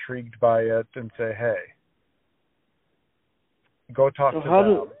and be intrigued by it and say, hey, go talk to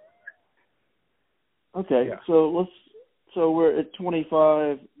them. Okay, yeah. So we're at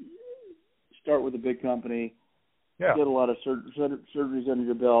 25, start with a big company, get a lot of surgeries under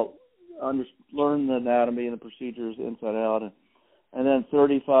your belt, learn the anatomy and the procedures inside out, and then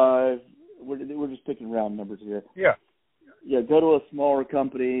 35, we're just picking round numbers here. Yeah. Yeah, go to a smaller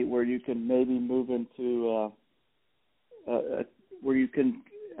company where you can maybe move into where you can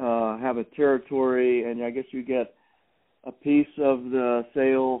have a territory, and I guess you get a piece of the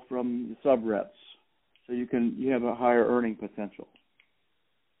sale from the sub reps, so you have a higher earning potential.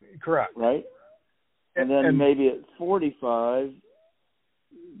 Correct. Right. And then maybe at 45,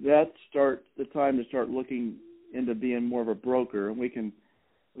 that's the time to start looking into being more of a broker, and we can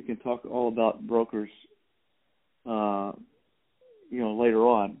talk all about brokers, later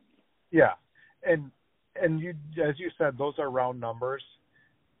on. Yeah, and you, as you said, those are round numbers,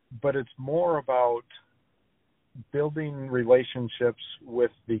 but it's more about building relationships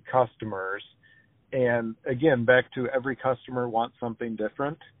with the customers. And again, back to every customer wants something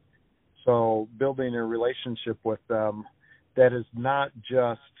different. So building a relationship with them that is not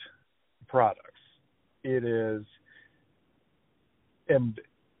just products. It is, and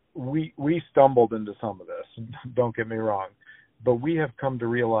we stumbled into some of this, don't get me wrong, but we have come to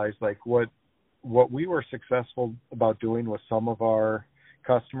realize, like, what we were successful about doing with some of our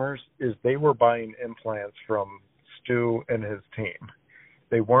customers is they were buying implants from Stu and his team.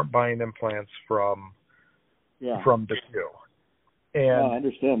 They weren't buying implants from DePue. And I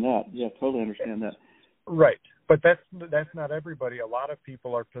understand that. Yeah, totally understand that. Right. But that's not everybody. A lot of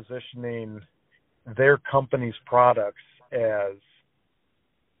people are positioning their company's products as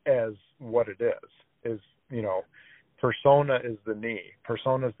what it is, persona is the knee.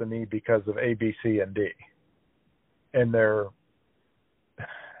 Persona is the knee because of A, B, C, and D. And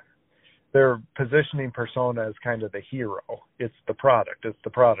their positioning persona as kind of the hero. It's the product, it's the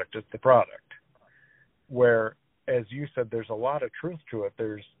product, it's the product. Where, as you said, there's a lot of truth to it.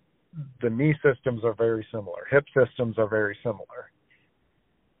 The knee systems are very similar. Hip systems are very similar.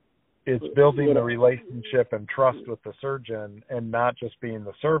 It's building the relationship and trust with the surgeon and not just being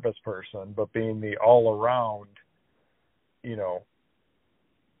the service person, but being the all-around,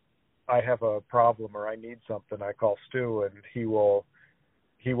 I have a problem or I need something, I call Stu, and he will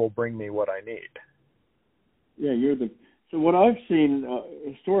bring me what I need. Yeah, so what I've seen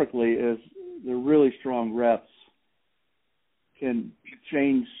historically is the really strong reps can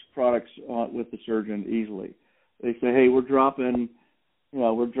change products with the surgeon easily. They say, hey, we're dropping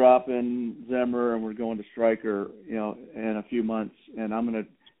Zimmer and we're going to Stryker, in a few months, and I'm going to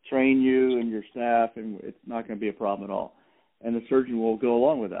train you and your staff, and it's not going to be a problem at all. And the surgeon will go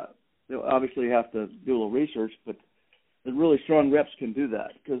along with that. They'll obviously have to do a little research, but the really strong reps can do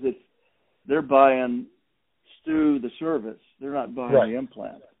that because they're buying Stu the service. They're not buying the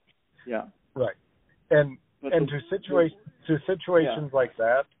implant. Yeah. Right. And to situations like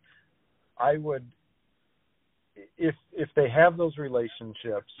that, I would, if they have those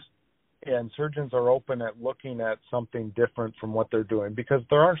relationships and surgeons are open at looking at something different from what they're doing, because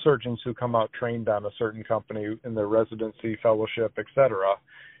there are surgeons who come out trained on a certain company in their residency, fellowship, et cetera,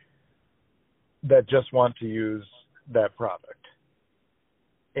 that just want to use that product.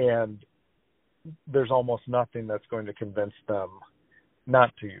 And there's almost nothing that's going to convince them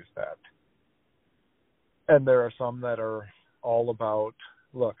not to use that. And there are some that are all about,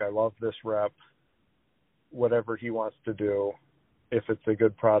 look, I love this rep, whatever he wants to do, if it's a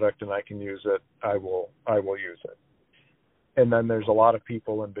good product and I can use it, I will use it. And then there's a lot of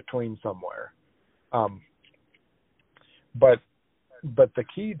people in between somewhere. But the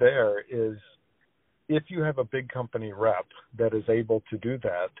key there is, if you have a big company rep that is able to do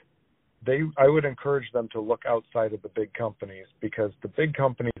that, I would encourage them to look outside of the big companies, because the big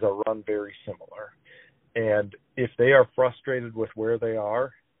companies are run very similar. And if they are frustrated with where they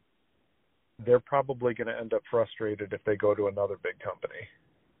are, they're probably going to end up frustrated if they go to another big company,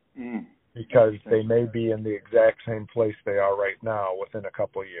 because they may be in the exact same place they are right now within a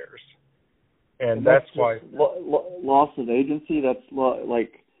couple of years. And that's why loss of agency, that's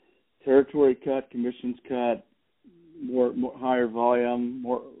like territory cut, commissions cut, more higher volume,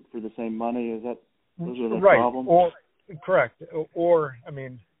 more for the same money. Is that those are the problems? Or correct. Or I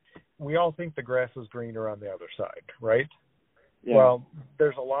mean, we all think the grass is greener on the other side, right? Yeah. Well,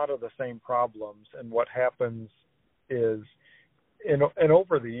 there's a lot of the same problems, and what happens is, and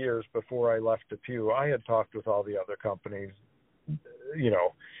over the years before I left DePuy, I had talked with all the other companies,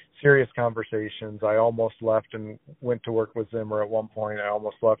 serious conversations. I almost left and went to work with Zimmer at one point. I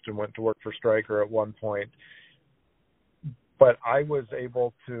almost left and went to work for Stryker at one point. But I was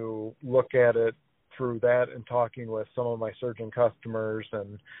able to look at it through that and talking with some of my surgeon customers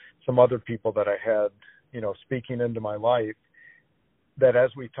and some other people that I had, speaking into my life, that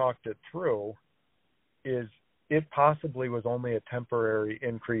as we talked it through, is it possibly was only a temporary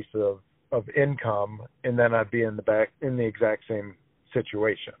increase of income, and then I'd be in the exact same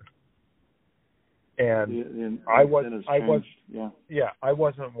situation. And I wasn't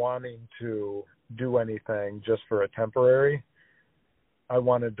wanting to do anything just for a temporary. I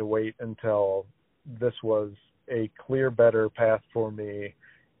wanted to wait until this was a clear, better path for me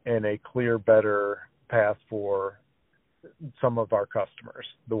and a clear, better path for some of our customers,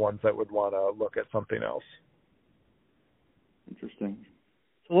 the ones that would want to look at something else. Interesting.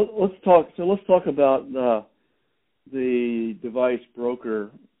 So let's talk about the device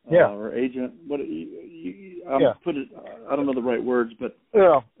broker or agent. What put it? I don't know the right words, but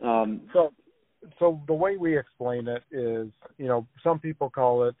So the way we explain it is, some people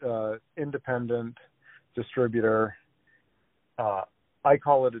call it independent distributor. I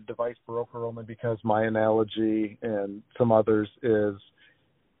call it a device broker only because my analogy and some others is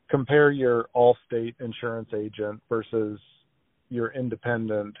compare your Allstate insurance agent versus your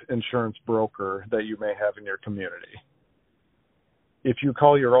independent insurance broker that you may have in your community. If you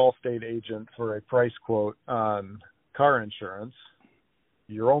call your Allstate agent for a price quote on car insurance,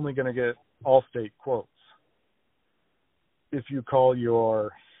 you're only going to get Allstate quotes. If you call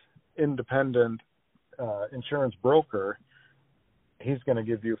your independent insurance broker, he's going to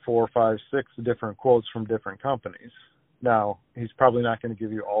give you 4, 5, 6 different quotes from different companies. Now, he's probably not going to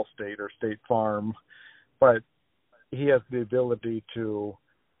give you Allstate or State Farm, but he has the ability to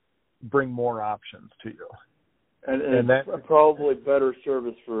bring more options to you. And that's probably better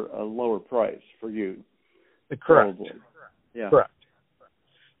service for a lower price for you. Correct. Probably. Yeah. Correct.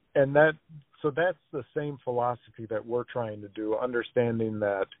 And that's the same philosophy that we're trying to do, understanding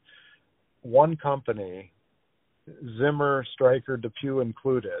that one company, Zimmer, Stryker, DePuy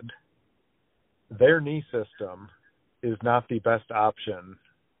included, their knee system is not the best option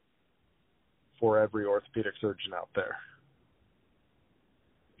for every orthopedic surgeon out there.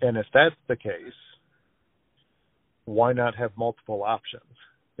 And if that's the case, why not have multiple options?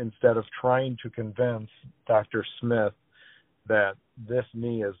 Instead of trying to convince Dr. Smith that this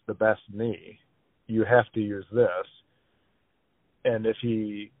knee is the best knee, you have to use this. And if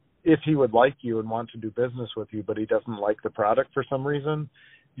he would like you and want to do business with you, but he doesn't like the product for some reason,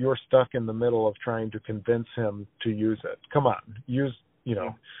 you're stuck in the middle of trying to convince him to use it. Come on, use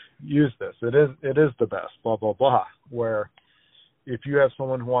this. It is the best, blah, blah, blah. Where if you have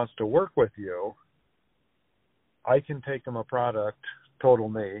someone who wants to work with you, I can take them a product, total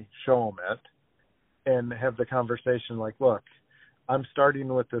knee, show them it, and have the conversation like, look, I'm starting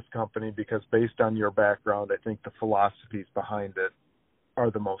with this company because based on your background, I think the philosophies behind it are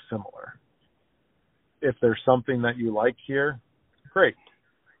the most similar. If there's something that you like here, great.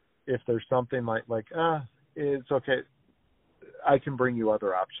 If there's something like it's okay, I can bring you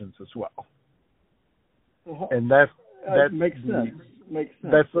other options as well. And that makes sense. Makes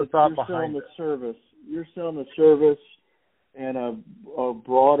sense. That's the thought behind it. You're selling the service and a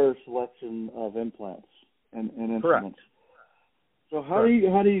broader selection of implants and instruments. Correct. So how do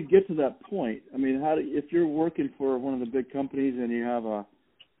you get to that point? I mean, if you're working for one of the big companies and you have a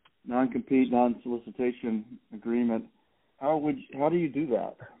non-compete, non-solicitation agreement, how do you do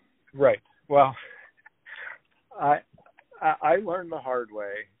that? Right. Well, I learned the hard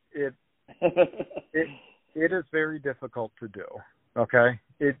way. It is very difficult to do. Okay.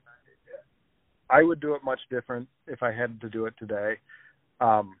 I would do it much different if I had to do it today.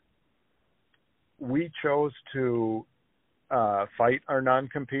 We chose to fight our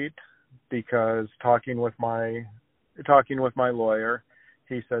non-compete because talking with my lawyer,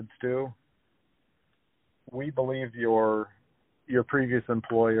 he said, Stu, we believe your previous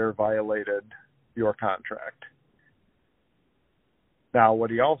employer violated your contract. Now, what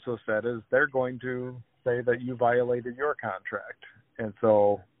he also said is they're going to say that you violated your contract, and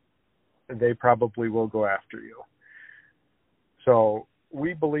so they probably will go after you. So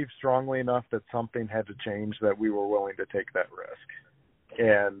we believe strongly enough that something had to change that we were willing to take that risk.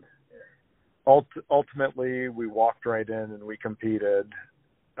 And ultimately, we walked right in and we competed.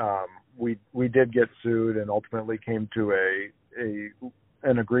 We did get sued and ultimately came to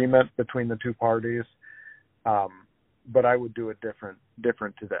an agreement between the two parties. But I would do it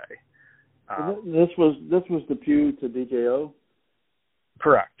different today. This was DePuy to DJO?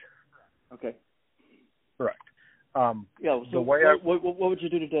 Correct. Okay. Correct. So the way what would you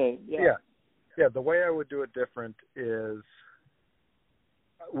do today? Yeah. The way I would do it different is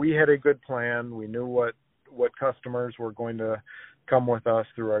we had a good plan. We knew what customers were going to come with us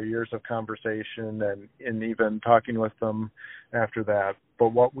through our years of conversation and even talking with them after that.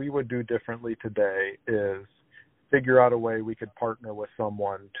 But what we would do differently today is figure out a way we could partner with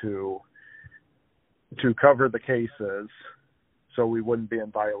someone to cover the cases so we wouldn't be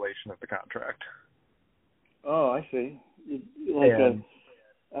in violation of the contract. Oh, I see. It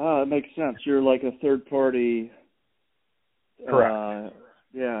makes sense. You're like a third party. Correct.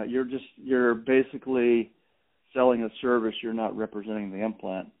 You're basically selling a service. You're not representing the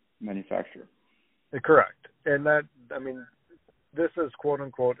implant manufacturer. Correct. And this is quote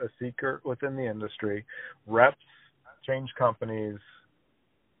unquote a secret within the industry. Reps change companies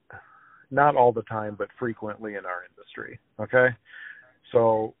not all the time, but frequently in our industry. Okay.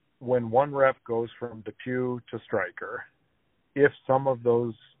 So when one rep goes from DePuy to Stryker, if some of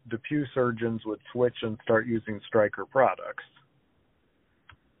those DePuy surgeons would switch and start using Stryker products,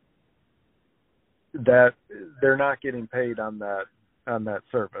 that they're not getting paid on that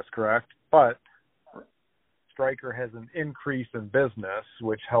service, correct? But Stryker has an increase in business,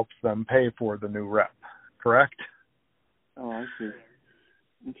 which helps them pay for the new rep, correct? Oh, I see.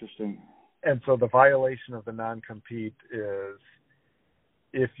 Interesting. And so the violation of the non-compete is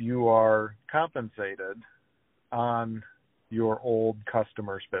if you are compensated on your old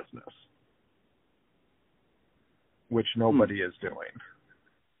customer's business, which nobody is doing.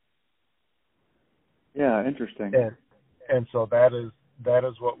 Yeah, interesting. And so that is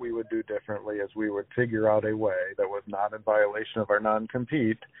what we would do differently, is we would figure out a way that was not in violation of our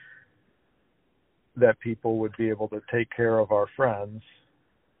non-compete, that people would be able to take care of our friends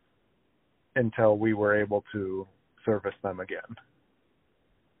until we were able to service them again.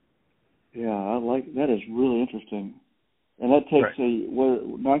 Yeah, I like that. Is really interesting. And that takes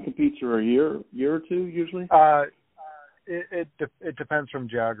non-competes are a year or two usually? It depends from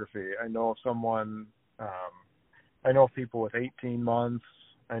geography. I know people with 18 months.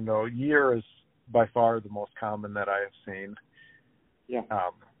 I know year is by far the most common that I have seen. Yeah.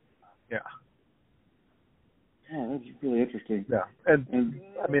 Yeah. Oh, that's really interesting. Yeah. And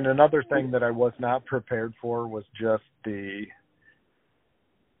I mean, another thing that I was not prepared for was just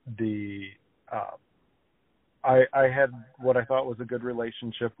I had what I thought was a good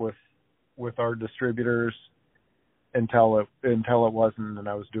relationship with our distributors until it wasn't, and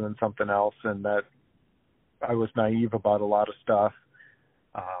I was doing something else, and that I was naive about a lot of stuff.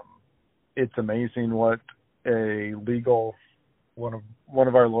 It's amazing what a legal one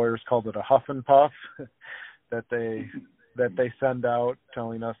of our lawyers called it a huff and puff that they send out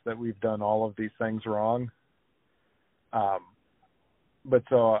telling us that we've done all of these things wrong. But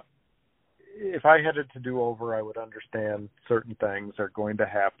so if I had it to do over, I would understand certain things are going to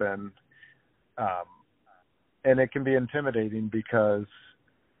happen. And it can be intimidating because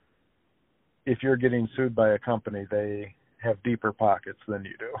if you're getting sued by a company, they have deeper pockets than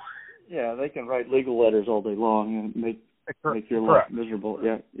you do. Yeah, they can write legal letters all day long and make your life miserable.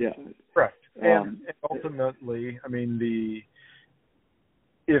 Yeah. Correct. And ultimately, I mean,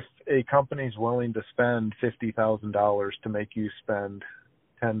 if a company's willing to spend $50,000 to make you spend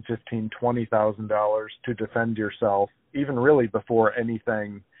 $10,000, $15,000, $20,000 to defend yourself, even really before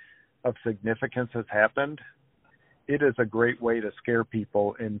anything of significance has happened, it is a great way to scare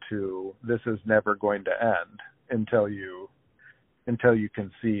people into this is never going to end until you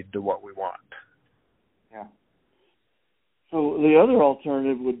concede to what we want. Yeah. So the other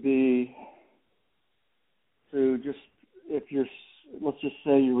alternative would be to just, let's just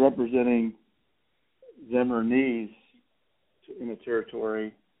say you're representing them or knees in a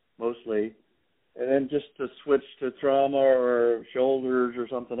territory mostly, and then just to switch to trauma or shoulders or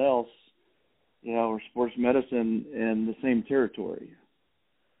something else, or sports medicine in the same territory.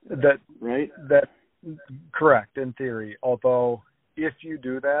 Right? That's correct in theory. Although if you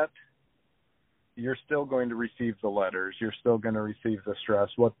do that, you're still going to receive the letters. You're still going to receive the stress.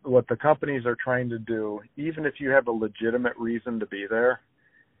 What the companies are trying to do, even if you have a legitimate reason to be there,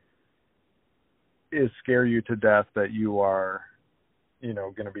 is scare you to death that you are,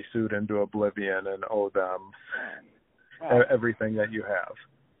 going to be sued into oblivion and owe them everything that you have.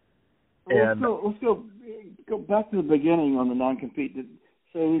 Well, let's go back to the beginning on the non-compete. Did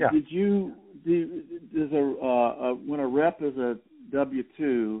you when a rep is a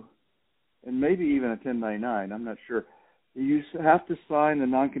W-2 and maybe even a 1099, I'm not sure, do you have to sign the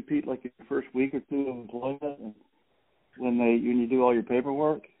non-compete like in the first week or two of employment when you do all your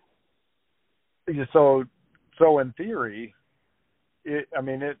paperwork? So in theory, it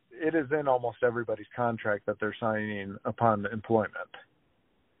is in almost everybody's contract that they're signing upon employment.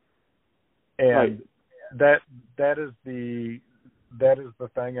 And right. that is the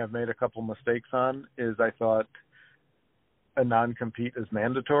thing I've made a couple mistakes on, is I thought a non-compete is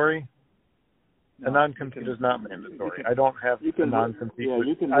mandatory. No, a non-compete is not mandatory. I don't have a non-compete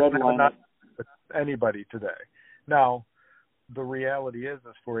with anybody today. Now, the reality is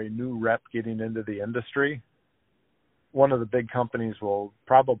for a new rep getting into the industry, one of the big companies will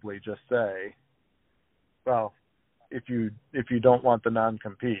probably just say, well, if you don't want the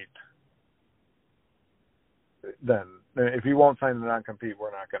non-compete, then if you won't sign the non-compete,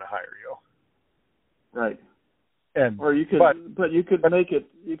 we're not going to hire you. Right. Or you could, but you could make it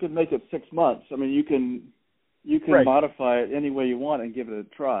 6 months. I mean, you can right. modify it any way you want and give it a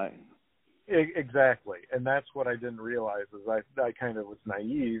try. Exactly, and that's what I didn't realize is I kind of was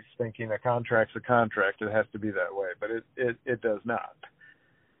naive, thinking a contract's a contract. It has to be that way, but it does not.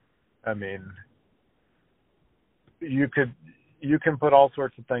 I mean, you can put all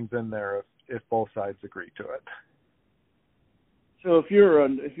sorts of things in there if both sides agree to it. So if you're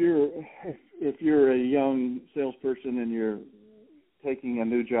a young salesperson and you're taking a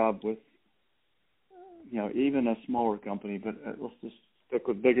new job with, even a smaller company, but let's just stick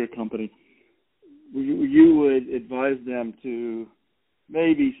with bigger company, you would advise them to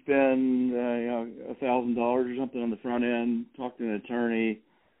maybe spend $1,000 or something on the front end, talk to an attorney,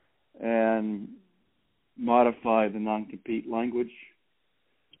 and modify the non-compete language.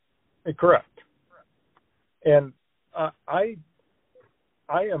 Correct. And I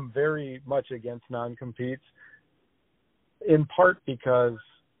am very much against non-competes, in part because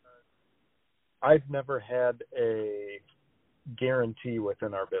I've never had a guarantee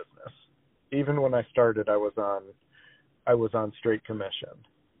within our business. Even when I started, I was on straight commission.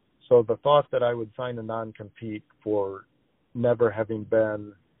 So the thought that I would sign a non-compete for never having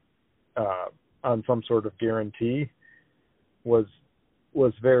been on some sort of guarantee was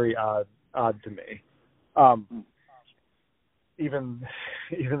very odd to me. Even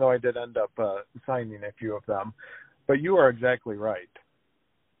though I did end up signing a few of them. But you are exactly right.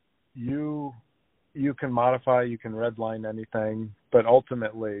 you can modify, you can redline anything, but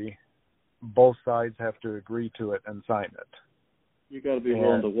ultimately both sides have to agree to it and sign it. You got to be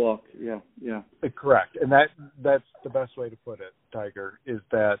willing to walk. Yeah. Correct. And that's the best way to put it, Tiger, is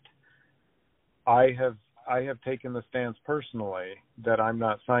that I have taken the stance personally that I'm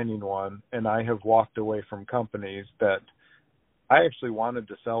not signing one, and I have walked away from companies that I actually wanted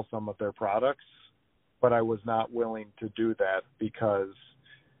to sell some of their products, but I was not willing to do that because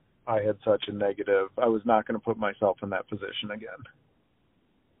I had such a negative. I was not going to put myself in that position again.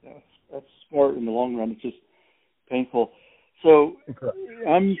 That's smart in the long run. It's just painful. So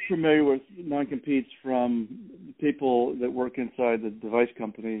I'm familiar with non-competes from people that work inside the device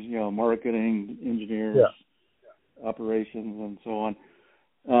companies, marketing, engineers, operations, and so on.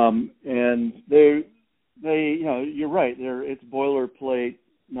 And they, you're right. It's boilerplate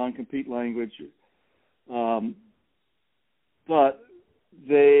non-compete language. But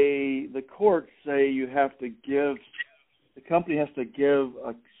the courts say the company has to give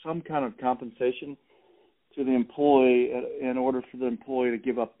some kind of compensation to the employee in order for the employee to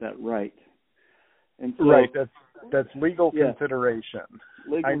give up that right. And so, right, that's legal consideration.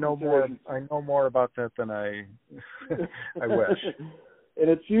 Legal I know more about that than I wish. And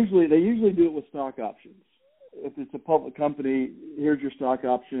they usually do it with stock options. If it's a public company, here's your stock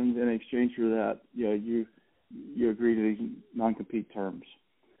options. In exchange for that, you agree to these non-compete terms.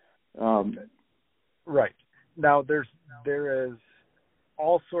 Right. Now there is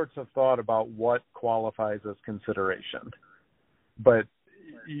all sorts of thought about what qualifies as consideration. But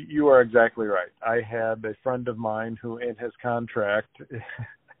you are exactly right. I had a friend of mine who in his contract,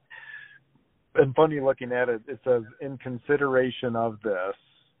 and funny looking at it, it says, in consideration of this,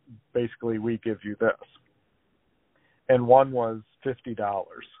 basically we give you this. And one was $50.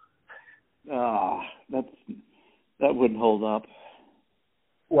 That wouldn't hold up.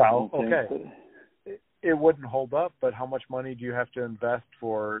 Well, okay. It wouldn't hold up, but how much money do you have to invest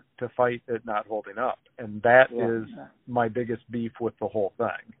to fight it not holding up? And that is my biggest beef with the whole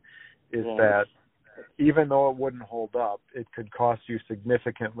thing, is that even though it wouldn't hold up, it could cost you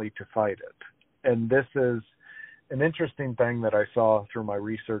significantly to fight it. And this is an interesting thing that I saw through my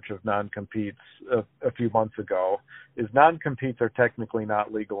research of non-competes a few months ago, is non-competes are technically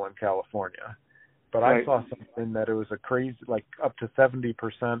not legal in California. But I saw something that it was a crazy, like up to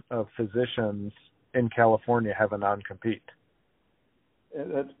 70% of physicians in California have a non-compete.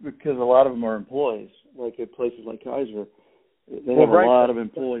 And that's because a lot of them are employees, like at places like Kaiser. They have a lot of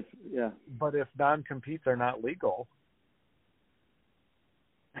employees. But if non-competes are not legal,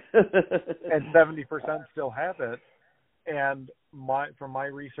 and 70% still have it, and from my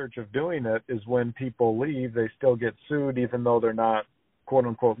research of doing it is when people leave, they still get sued even though they're not quote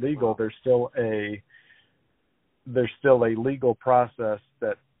unquote legal. There's still a legal process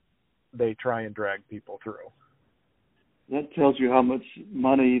that they try and drag people through. That tells you how much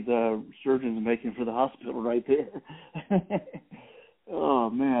money the surgeon's making for the hospital right there. Oh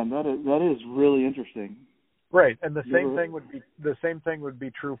man, that is really interesting. Right, and the same thing would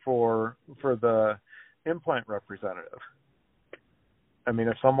be true for the implant representative. I mean,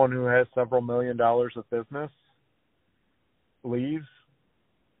 if someone who has several $1 million of business leaves,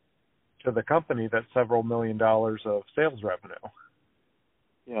 to the company, that's several $1 million of sales revenue.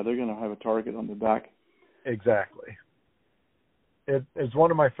 Yeah, they're going to have a target on their back. Exactly. As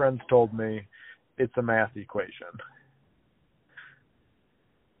one of my friends told me, it's a math equation.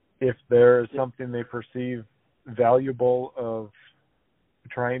 If there is something they perceive valuable of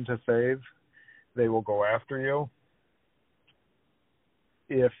trying to save, they will go after you.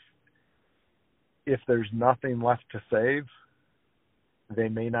 If there's nothing left to save, they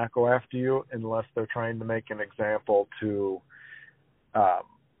may not go after you unless they're trying to make an example to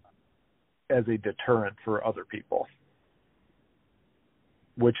as a deterrent for other people,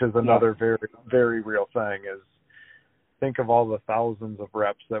 which is another very, very real thing. Is think of all the thousands of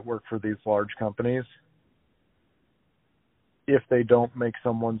reps that work for these large companies. If they don't make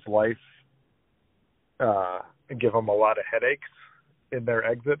someone's life give them a lot of headaches in their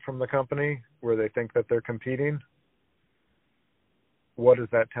exit from the company where they think that they're competing, what is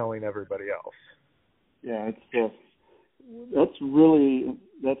that telling everybody else? Yeah, that's a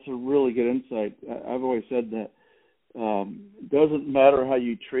really good insight. I've always said that it doesn't matter how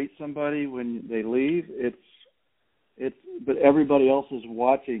you treat somebody when they leave. But everybody else is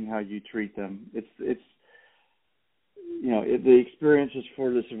watching how you treat them. The experience is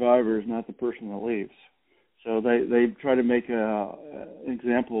for the survivors, not the person that leaves. So they try to make an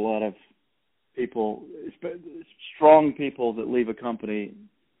example out of people, strong people that leave a company,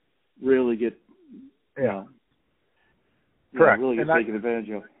 really get correct. Really get taken advantage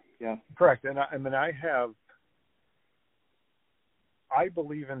of. Yeah. Correct. And I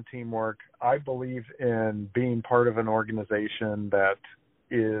believe in teamwork. I believe in being part of an organization that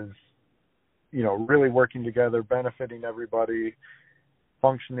is, really working together, benefiting everybody,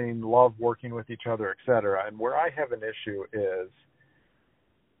 functioning, love working with each other, et cetera. And where I have an issue is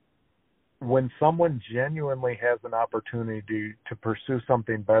when someone genuinely has an opportunity to pursue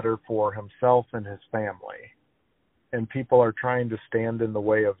something better for himself and his family, and people are trying to stand in the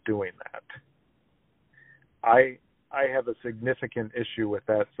way of doing that. I have a significant issue with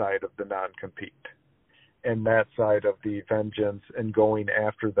that side of the non-compete and that side of the vengeance and going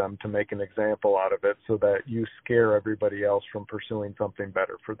after them to make an example out of it so that you scare everybody else from pursuing something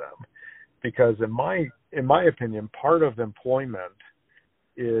better for them. Because in my opinion, part of employment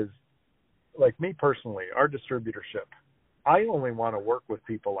is, like me personally, our distributorship. I only want to work with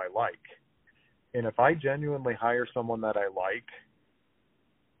people I like. And if I genuinely hire someone that I like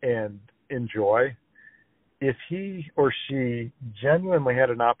and enjoy, if he or she genuinely had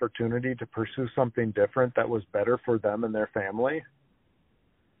an opportunity to pursue something different that was better for them and their family,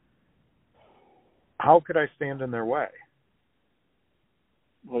 how could I stand in their way?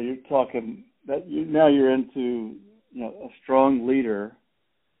 Well, you're talking that now you're into, a strong leader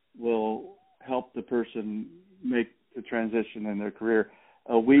will help the person make the transition in their career.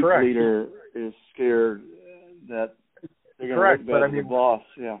 A weak Correct. leader is scared that they're going to look bad as a boss.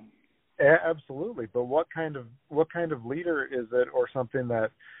 Yeah. Absolutely. But what kind of leader is it, or something that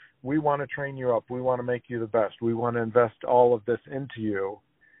we want to train you up, we want to make you the best, we want to invest all of this into you.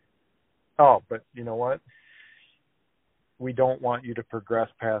 Oh, but you know what? We don't want you to progress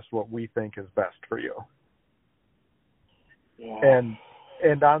past what we think is best for you. Yeah.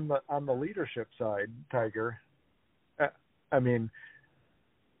 And on the leadership side, Tiger, I mean,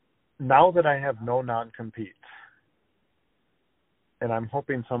 now that I have no non-competes, and I'm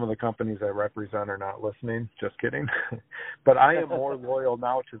hoping some of the companies I represent are not listening, just kidding, but I am more loyal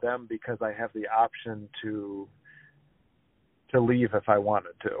now to them because I have the option to leave if I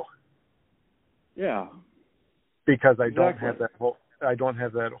wanted to. Yeah. Because I don't have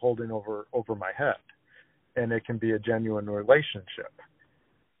that holding over my head, and it can be a genuine relationship.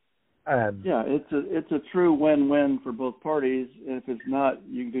 And yeah, it's a true win-win for both parties. And if it's not,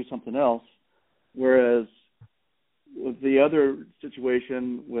 you can do something else. Whereas with the other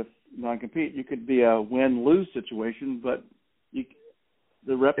situation with non-compete, you could be a win-lose situation, but the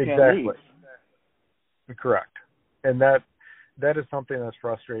rep can't leave. Correct. And that is something that's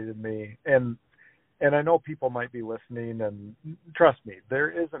frustrated me. And I know people might be listening, and trust me,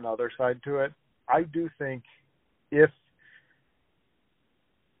 there is another side to it. I do think if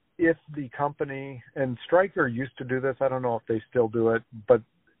the company, and Stryker used to do this, I don't know if they still do it, but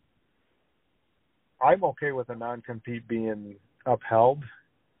I'm okay with a non-compete being upheld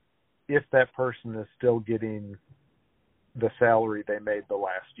if that person is still getting the salary they made the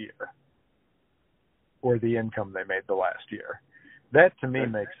last year or the income they made the last year. That to me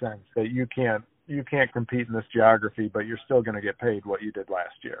makes sense, that you can't compete in this geography, but you're still going to get paid what you did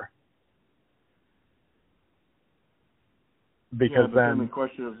last year. Because then the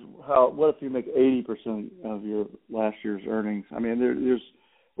question is, what if you make 80% of your last year's earnings? I mean,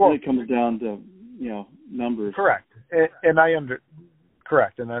 really comes down to numbers. Correct,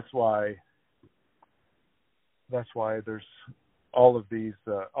 correct, and that's why there's all of these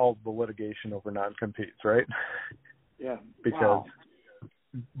all the litigation over non-competes, right? Yeah. Because,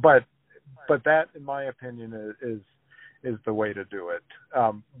 but that, in my opinion, is the way to do it.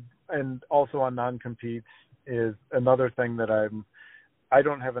 And also on non-competes is another thing that I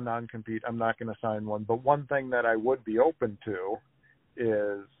don't have a non-compete. I'm not going to sign one. But one thing that I would be open to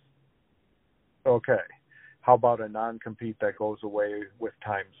is, okay, how about a non-compete that goes away with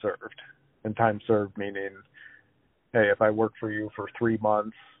time served? And time served meaning, hey, if I work for you for 3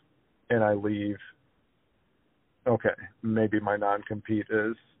 months and I leave, okay, maybe my non-compete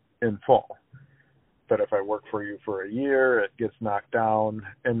is in full. But if I work for you for a year, it gets knocked down,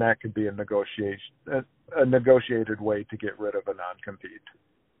 and that could be a negotiated way to get rid of a non-compete.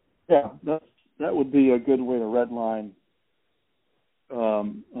 Yeah, that would be a good way to redline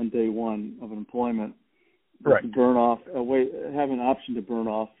on day one of employment. Right. To burn off have an option to burn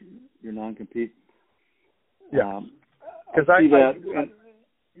off your non-compete. Yeah. Because I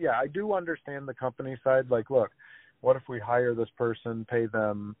do understand the company side. Like, look, what if we hire this person, pay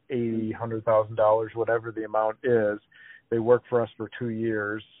them $80,000, $100,000, whatever the amount is? They work for us for 2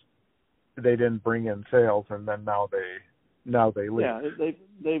 years. They didn't bring in sales, and then now they leave. Yeah,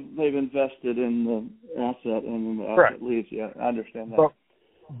 they've invested in the asset, and then the asset Correct. leaves. Yeah, I understand that.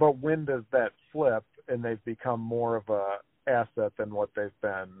 But when does that flip, and they've become more of a asset than what they've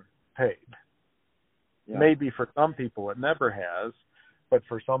been paid. Yeah. Maybe for some people it never has, but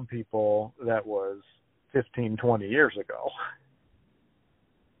for some people that was 15, 20 years ago.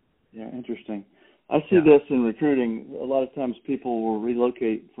 Yeah, interesting. I see this in recruiting. A lot of times people will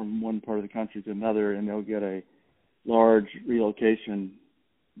relocate from one part of the country to another, and they'll get a large relocation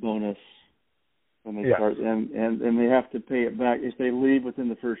bonus when they start, and they have to pay it back. If they leave within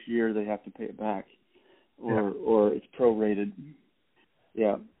the first year, they have to pay it back, or it's prorated.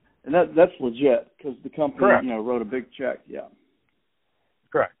 Yeah, and that's legit because the company wrote a big check. Yeah,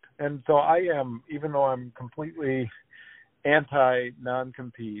 correct. And so I am, even though I'm completely anti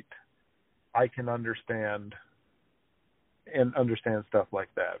non-compete, I can understand stuff like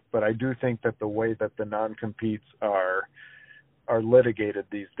that. But I do think that the way that the non-competes are litigated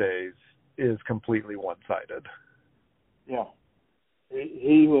these days is completely one-sided. Yeah.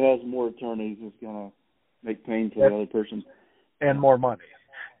 He who has more attorneys is going to make pain for the other person. And more money.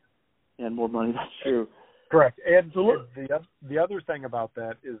 And more money, that's true. Correct. And the other thing about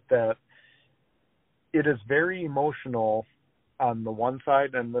that is that it is very emotional on the one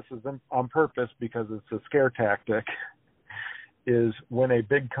side, and this is on purpose because it's a scare tactic, is when a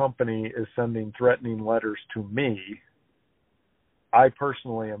big company is sending threatening letters to me, I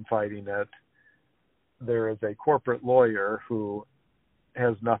personally am fighting it. There is a corporate lawyer who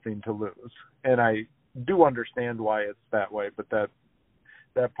has nothing to lose. And I do understand why it's that way, but that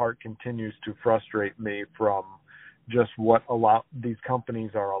part continues to frustrate me from just what these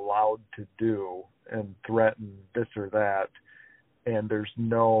companies are allowed to do and threaten this or that, and there's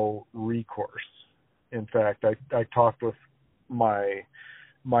no recourse. In fact, I talked with my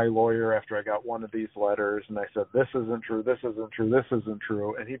lawyer after I got one of these letters, and I said, this isn't true, this isn't true, this isn't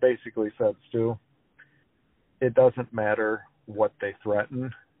true. And he basically said, Stu, it doesn't matter what they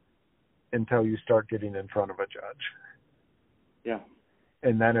threaten until you start getting in front of a judge. Yeah.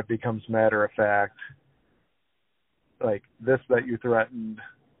 And then it becomes matter of fact, like this that you threatened,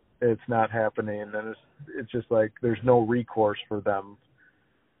 it's not happening. And it's just like there's no recourse for them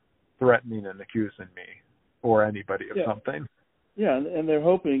threatening and accusing me or anybody of something. Yeah, and they're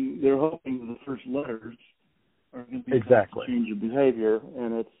hoping the first letters are going to be exactly change your behavior,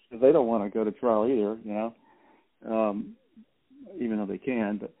 and they don't want to go to trial either, even though they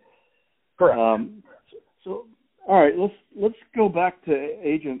can. But correct. So all right, let's go back to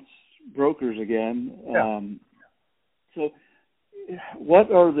agents, brokers again. Yeah. So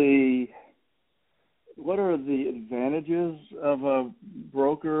what are the advantages of a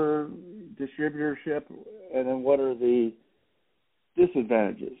broker distributorship, and then what are the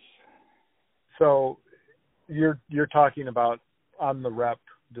disadvantages? So you're talking about on the rep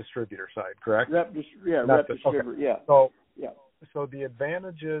distributor side, correct? Rep distributor, okay. yeah. So the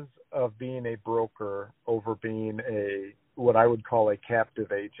advantages of being a broker over being what I would call a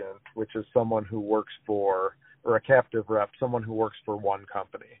captive agent, which is someone who works for, or a captive rep, someone who works for one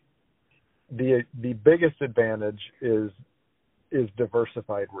company. The biggest advantage is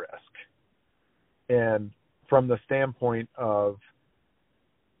diversified risk. And from the standpoint of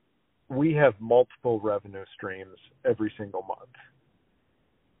we have multiple revenue streams every single month.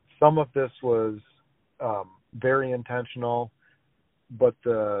 Some of this was very intentional, but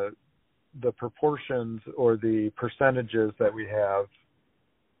the proportions or the percentages that we have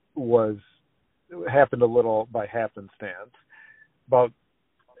happened a little by happenstance. About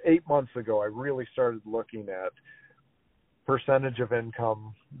 8 months ago, I really started looking at percentage of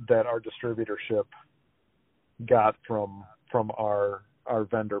income that our distributorship got from our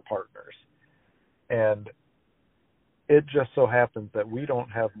vendor partners. And it just so happens that we don't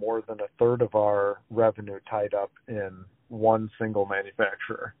have more than a third of our revenue tied up in one single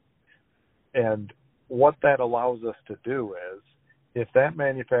manufacturer. And what that allows us to do is, if that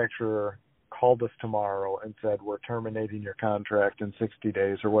manufacturer called us tomorrow and said, we're terminating your contract in 60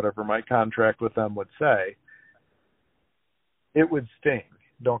 days or whatever my contract with them would say, it would sting,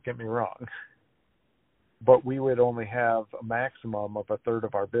 don't get me wrong. But we would only have a maximum of a third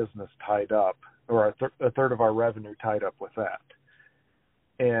of our business tied up, or a third of our revenue tied up with that.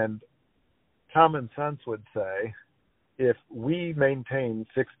 And common sense would say, if we maintain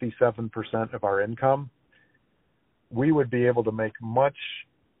 67% of our income, we would be able to make much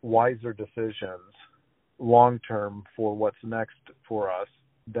wiser decisions long-term for what's next for us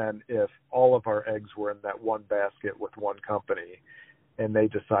than if all of our eggs were in that one basket with one company and they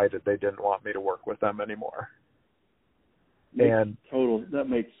decided they didn't want me to work with them anymore. That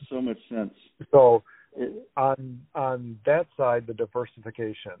makes so much sense. So on that side, the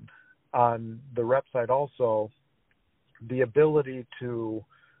diversification. On the rep side also, the ability to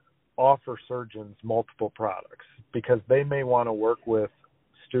offer surgeons multiple products, because they may want to work with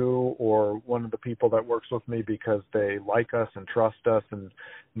Stu or one of the people that works with me because they like us and trust us and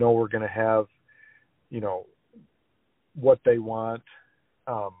know we're going to have, what they want.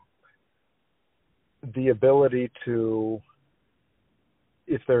 The ability to,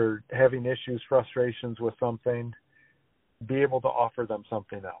 if they're having issues, frustrations with something, be able to offer them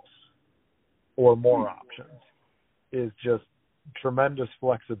something else or more options is just tremendous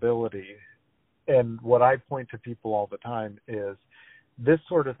flexibility. And what I point to people all the time is this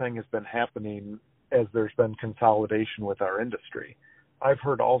sort of thing has been happening as there's been consolidation with our industry. I've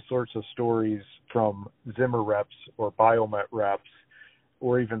heard all sorts of stories from Zimmer reps or Biomet reps,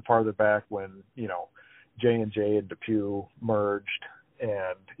 or even farther back when, J&J and DePuy merged,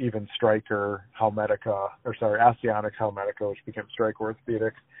 and even Stryker, Osteonics, Helmedica, which became Stryker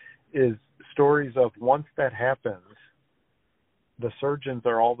Orthopedics, is stories of once that happens, the surgeons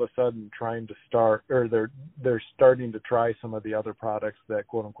are all of a sudden trying to start, or they're starting to try some of the other products that,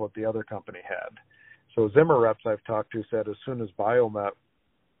 quote unquote, the other company had. So Zimmer reps I've talked to said as soon as Biomet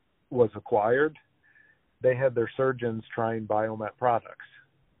was acquired, they had their surgeons trying Biomet products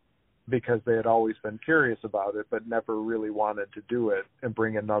because they had always been curious about it, but never really wanted to do it and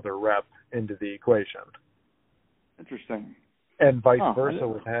bring another rep into the equation. Interesting. And vice versa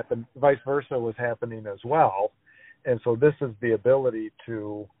was happening as well. And so this is the ability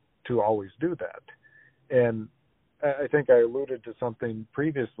to always do that. And I think I alluded to something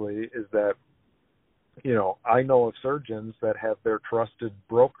previously is that, I know of surgeons that have their trusted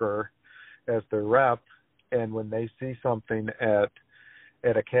broker as their rep, and when they see something at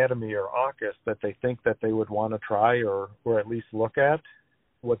Academy or AUKUS that they think that they would want to try or at least look at,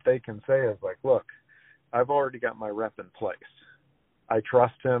 what they can say is like, look, I've already got my rep in place. I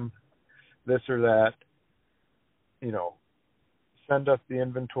trust him, this or that. Send us the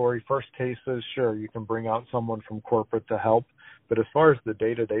inventory. First cases, sure, you can bring out someone from corporate to help. But as far as the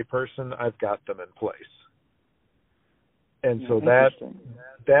day-to-day person, I've got them in place. And so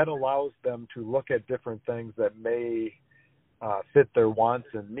that allows them to look at different things that may fit their wants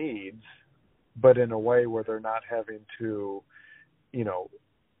and needs, but in a way where they're not having to,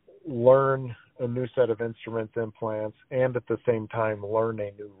 learn a new set of instruments, implants, and at the same time learn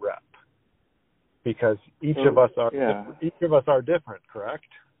a new rep. Because each of us are different, correct?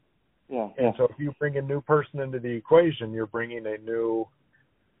 Yeah. And so if you bring a new person into the equation, you're bringing a new,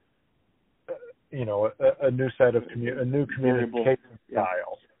 a new set of a new communication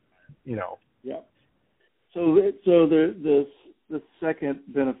style. Yeah. So the second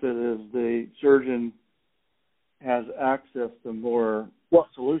benefit is the surgeon has access to more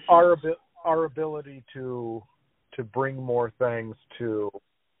solutions. Our ability to bring more things to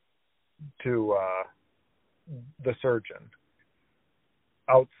the surgeon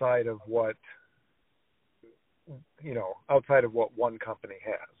outside of what one company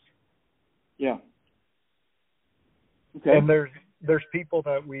has. Yeah. Okay. And there's people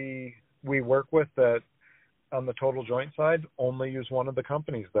that we work with that on the total joint side only use one of the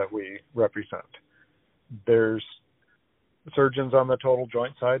companies that we represent. There's surgeons on the total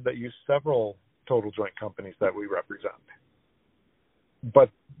joint side that use several total joint companies that we represent.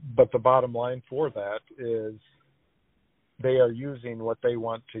 But the bottom line for that is they are using what they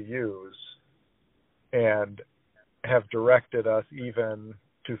want to use and have directed us even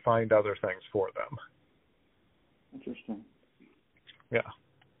to find other things for them. Interesting. Yeah.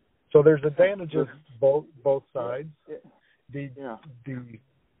 So there's advantages both sides. The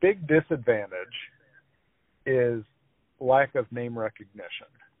big disadvantage is lack of name recognition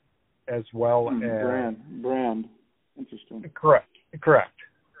as well as brand. Interesting. Correct.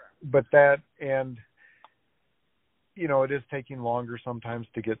 But that, and it is taking longer sometimes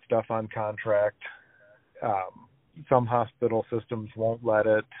to get stuff on contract. Some hospital systems won't let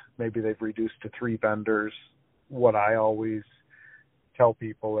it. Maybe they've reduced to 3 vendors. What I always tell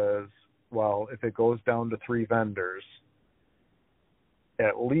people is, well, if it goes down to 3 vendors,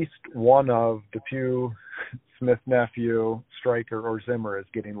 at least one of DePuy, Smith Nephew, Stryker, or Zimmer is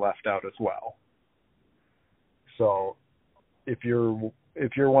getting left out as well. So if you're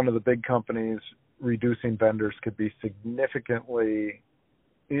one of the big companies, reducing vendors could significantly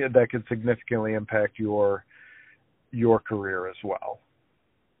impact your career as well.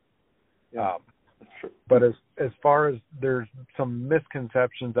 Yeah. But as far as there's some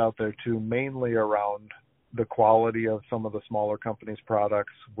misconceptions out there too, mainly around the quality of some of the smaller companies'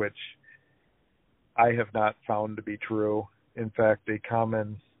 products, which I have not found to be true. In fact, a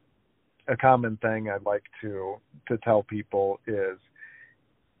common thing I'd like to tell people is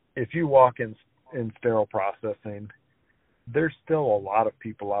if you walk in sterile processing, there's still a lot of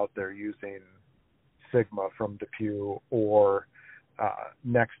people out there using Sigma from DePuy or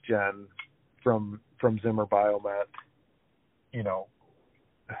next gen from Zimmer Biomet,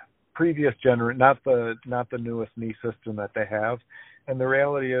 previous not the newest knee system that they have. And the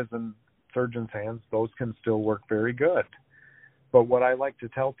reality is, in surgeons' hands, those can still work very good. But what I like to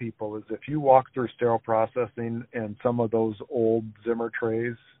tell people is, if you walk through sterile processing and some of those old Zimmer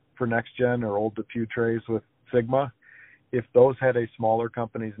trays for next gen or old DePuy trays with Sigma, if those had a smaller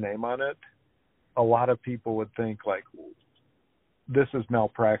company's name on it, a lot of people would think, like, this is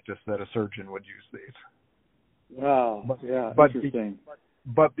malpractice that a surgeon would use these. Wow. Interesting.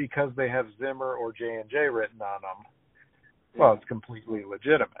 But because they have Zimmer or J&J written on them, well, it's completely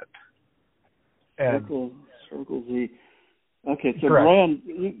legitimate. And Circle Z. Okay, so correct.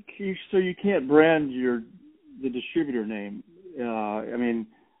 brand. So you can't brand the distributor name.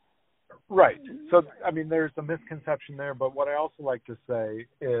 Right. So, there's a misconception there, but what I also like to say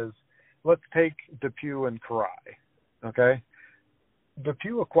is, let's take DePuy and Carai, okay?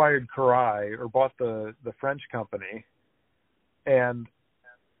 DePuy acquired Carai, or bought the French company, and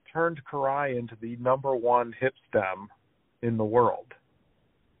turned Carai into the number one hip stem in the world.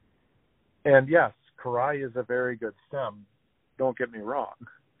 And yes, Carai is a very good stem, don't get me wrong,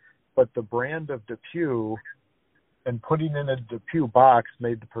 but the brand of DePuy and putting in a DePuy box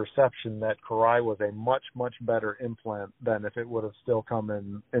made the perception that Carai was a much, much better implant than if it would have still come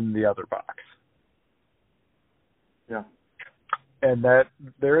in the other box. Yeah. And that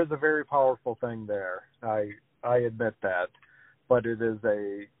there is a very powerful thing there. I admit that, but it is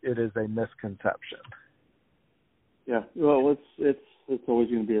a misconception. Yeah. Well, it's always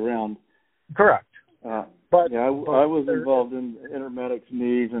going to be around. Correct. But I was involved in Intermedic's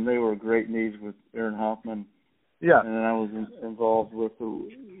knees, and they were great knees with Aaron Hoffman. Yeah. And then I was involved with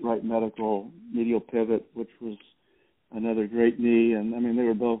the Right Medical medial pivot, which was another great knee. And they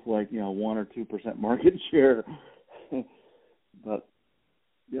were both like 1 or 2% market share. But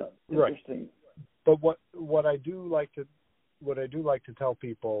yeah, interesting. Right. But what I do like to tell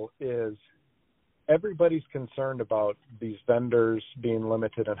people is, everybody's concerned about these vendors being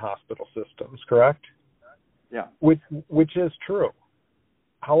limited in hospital systems, correct? Yeah. Which is true.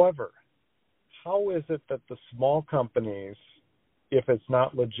 However, how is it that the small companies, if it's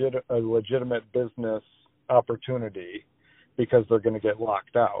not a legitimate business opportunity because they're going to get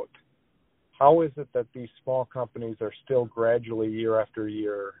locked out, how is it that these small companies are still gradually, year after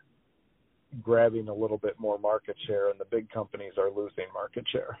year, grabbing a little bit more market share, and the big companies are losing market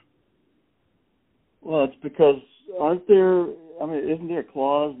share? Well, it's because isn't there a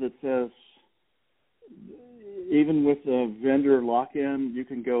clause that says even with the vendor lock-in, you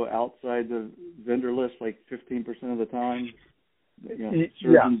can go outside the vendor list like 15% of the time?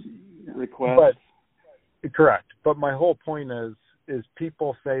 Certain requests. But correct. But my whole point is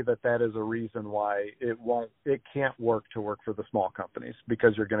people say that is a reason why it can't work for the small companies,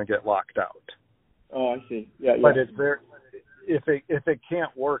 because you're going to get locked out. Oh, I see. Yeah. But it's there. If it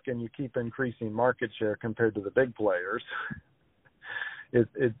can't work and you keep increasing market share compared to the big players,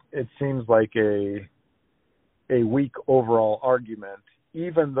 it seems like a weak overall argument,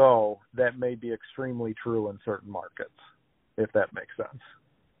 even though that may be extremely true in certain markets, if that makes sense.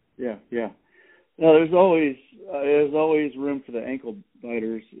 Yeah. No, there's always room for the ankle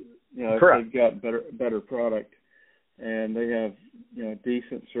biters. Correct. If they've got better product and they have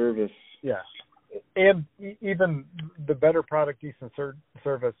decent service. Yeah. And even the better product, decent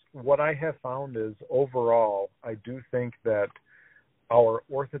service, what I have found is, overall, I do think that our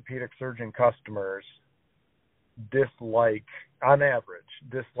orthopedic surgeon customers dislike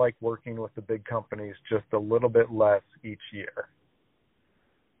working with the big companies just a little bit less each year.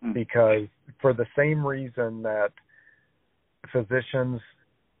 Because for the same reason that physicians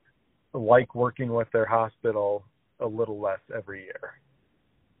like working with their hospital a little less every year,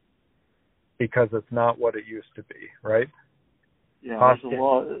 because it's not what it used to be, right? Yeah,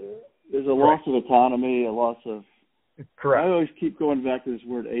 there's a loss of autonomy, a loss of... Correct. I always keep going back to this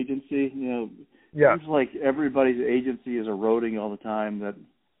word agency. Yeah. It's like everybody's agency is eroding all the time. That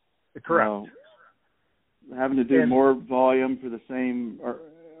correct. Having to do more volume for the same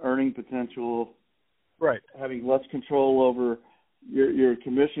earning potential. Right. Having less control over your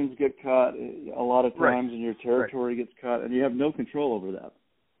commissions get cut a lot of times, and your territory gets cut, and you have no control over that.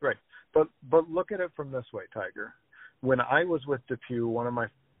 Right. But look at it from this way, Tiger. When I was with DePuy, one of my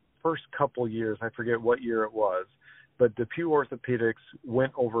first couple years, I forget what year it was, but DePuy Orthopedics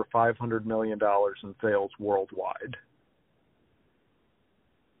went over $500 million in sales worldwide.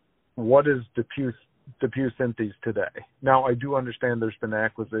 What is DePuy Synthes today? Now, I do understand there's been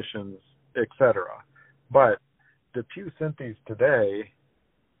acquisitions, et cetera, but DePuy Synthes today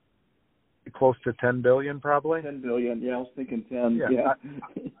close to 10 billion, probably. 10 billion. Yeah, I was thinking 10. Yeah. Yeah.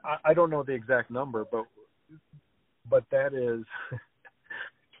 I don't know the exact number, but that is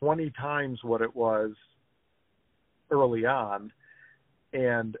 20 times what it was early on,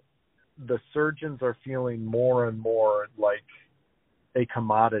 and the surgeons are feeling more and more like a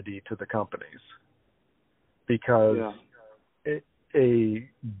commodity to the companies because a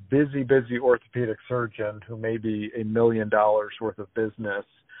busy orthopedic surgeon who may be $1 million worth of business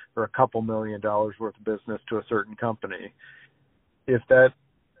or a couple $1 million worth of business to a certain company, if that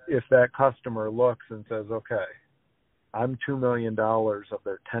customer looks and says, okay, I'm $2 million of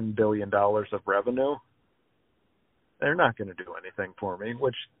their $10 billion of revenue, they're not going to do anything for me,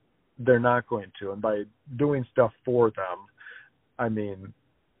 which they're not going to. And by doing stuff for them, I mean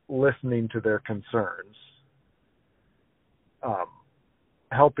listening to their concerns,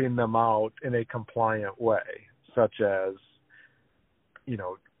 helping them out in a compliant way, such as,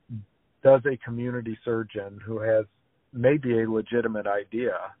 does a community surgeon who has maybe a legitimate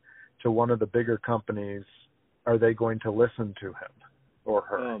idea to one of the bigger companies, are they going to listen to him or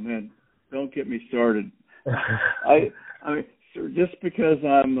her? Oh man, don't get me started. I mean, just because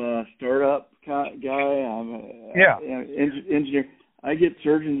I'm a startup guy, I'm an engineer. I get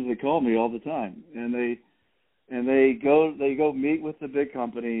surgeons that call me all the time, and they go meet with the big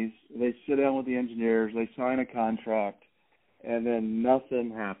companies. They sit down with the engineers. They sign a contract, and then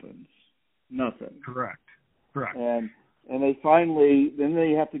nothing happens. Nothing. Correct. And they finally then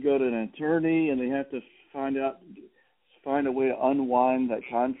they have to go to an attorney, and they have to find a way to unwind that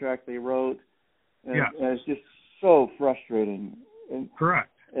contract they wrote. And it's just so frustrating. And, correct.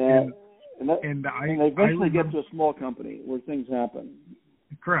 And they eventually get to a small company where things happen.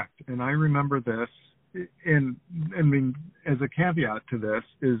 Correct. And I remember this, and I mean, as a caveat to this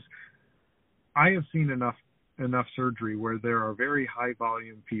is I have seen enough surgery where there are very high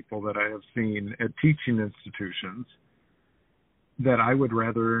volume people that I have seen at teaching institutions that I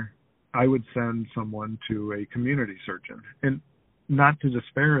would send someone to a community surgeon. And not to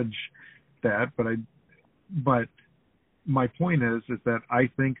disparage that, but my point is that I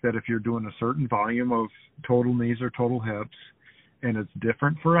think that if you're doing a certain volume of total knees or total hips, and it's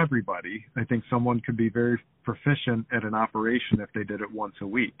different for everybody, I think someone could be very proficient at an operation if they did it once a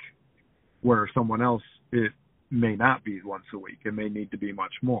week, where someone else, it may not be once a week. It may need to be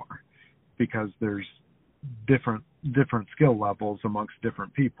much more because there's different skill levels amongst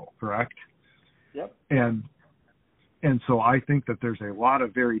different people, correct? Yep. And so I think that there's a lot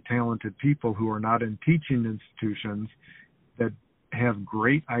of very talented people who are not in teaching institutions that have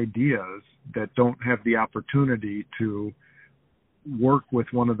great ideas that don't have the opportunity to work with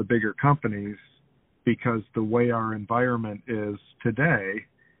one of the bigger companies because the way our environment is today,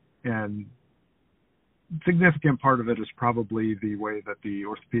 and significant part of it is probably the way that the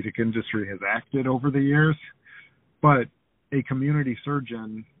orthopedic industry has acted over the years, but a community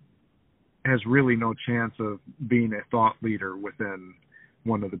surgeon has really no chance of being a thought leader within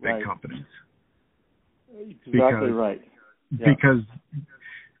one of the big companies. Exactly right. Yeah. Because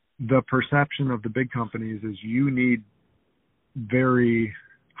the perception of the big companies is you need very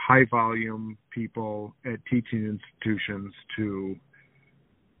high volume people at teaching institutions to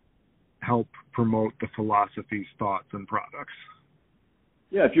help promote the philosophies, thoughts, and products.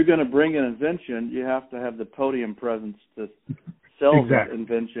 Yeah, if you're going to bring an invention, you have to have the podium presence to sell that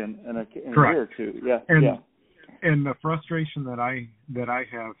invention in a year or two. Yeah, And the frustration that I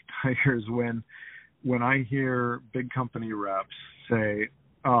have, Tiger, is when I hear big company reps say,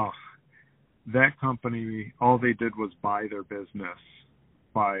 "Oh, that company, all they did was buy their business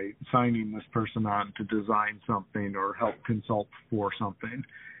by signing this person on to design something or help consult for something."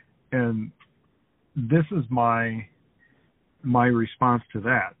 And this is my response to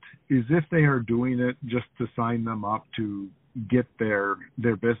that is if they are doing it just to sign them up to get their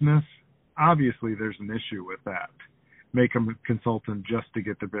business, obviously there's an issue with that. Make them a consultant just to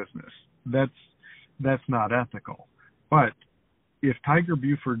get the business. That's not ethical. But if Tiger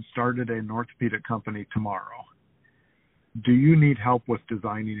Buford started an orthopedic company tomorrow, do you need help with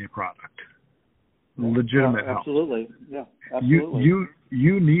designing a product? Legitimate help. Absolutely. Yeah, absolutely.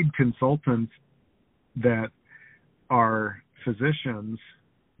 You need consultants that are physicians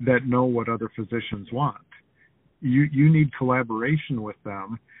that know what other physicians want. You need collaboration with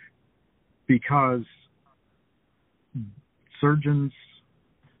them because surgeons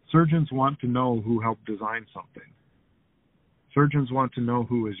want to know who helped design something. Surgeons want to know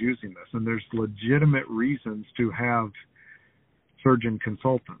who is using this, and there's legitimate reasons to have surgeon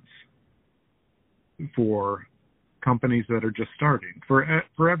consultants for companies that are just starting. For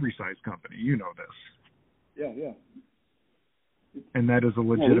every size company, you know this. Yeah. and that is a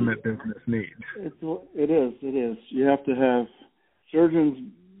legitimate business need. It is. You have to have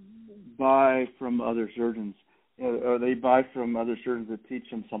surgeons buy from other surgeons, or they buy from other surgeons that teach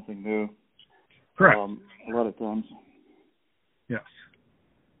them something new. Correct. A lot of times. Yes.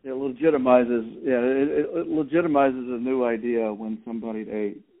 It legitimizes. It legitimizes a new idea when somebody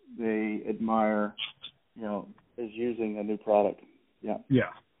they admire, is using a new product. Yeah.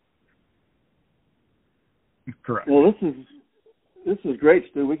 Yeah. Correct. Well, this is great,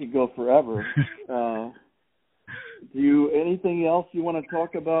 Stu. We could go forever. Anything else you want to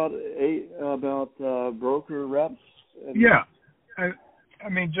talk about broker reps? Yeah. I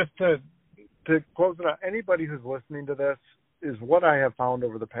mean, just to close it out, anybody who's listening to this, is what I have found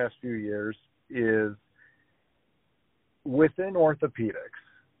over the past few years is within orthopedics,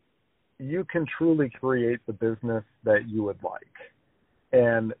 you can truly create the business that you would like.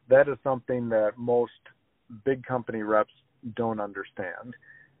 And that is something that most big company reps don't understand.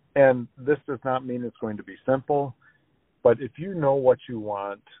 And this does not mean it's going to be simple, but if you know what you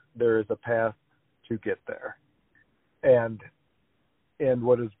want, there is a path to get there. And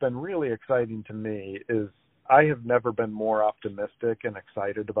what has been really exciting to me is I have never been more optimistic and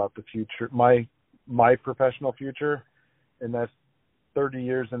excited about the future, my professional future, and that's 30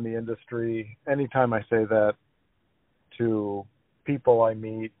 years in the industry. Anytime I say that to people I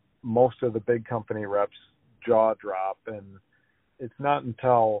meet, most of the big company reps jaw drop, and it's not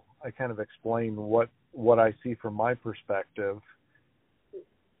until I kind of explain what I see from my perspective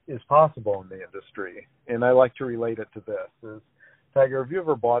is possible in the industry. And I like to relate it to this. Tiger, have you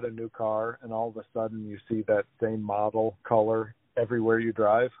ever bought a new car and all of a sudden you see that same model, color everywhere you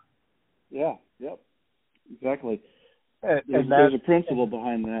drive? Yeah, yep, exactly. And there's a principle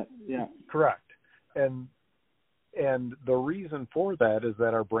behind that. Yeah, correct. And the reason for that is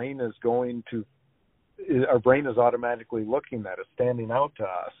that our brain is automatically looking at it, standing out to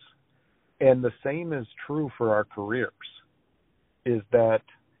us. And the same is true for our careers, is that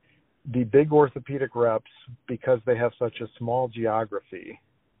the big orthopedic reps, because they have such a small geography,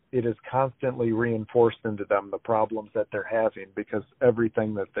 it is constantly reinforced into them the problems that they're having, because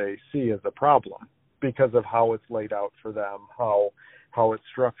everything that they see is a problem because of how it's laid out for them, how it's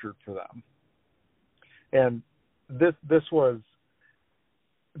structured for them. And this was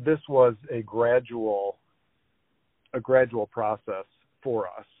a gradual process for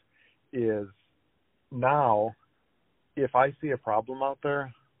us. Is now, if I see a problem out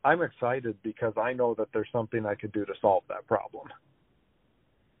there, I'm excited because I know that there's something I could do to solve that problem.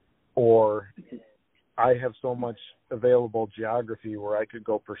 Or I have so much available geography where I could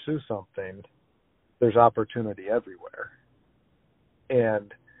go pursue something. There's opportunity everywhere.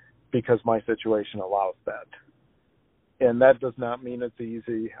 And because my situation allows that. And that does not mean it's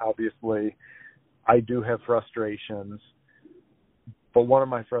easy. Obviously, I do have frustrations. But one of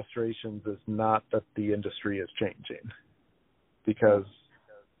my frustrations is not that the industry is changing. Because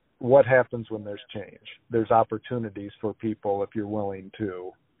what happens when there's change? There's opportunities for people if you're willing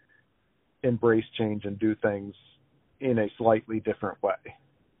to embrace change and do things in a slightly different way.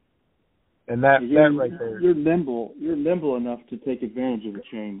 And that right there. You're nimble enough to take advantage of the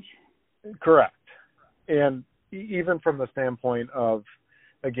change. Correct. And even from the standpoint of,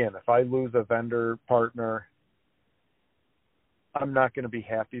 again, if I lose a vendor partner, I'm not going to be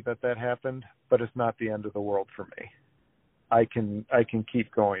happy that happened, but it's not the end of the world for me. I can keep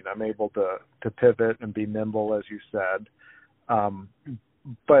going. I'm able to pivot and be nimble, as you said.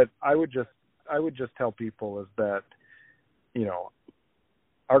 But I would just tell people is that,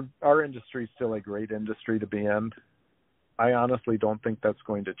 our industry is still a great industry to be in. I honestly don't think that's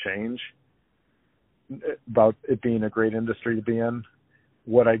going to change about it being a great industry to be in.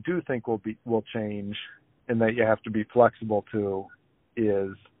 What I do think will change, and that you have to be flexible to,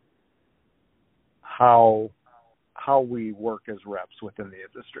 is how we work as reps within the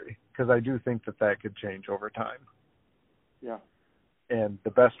industry, because I do think that could change over time. Yeah. And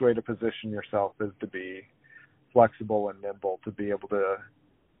the best way to position yourself is to be flexible and nimble, to be able to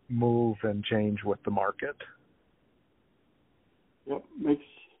move and change with the market. Yep, makes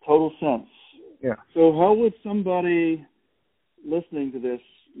total sense. Yeah. So how would somebody listening to this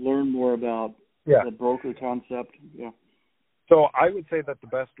learn more about the broker concept? Yeah. So I would say that the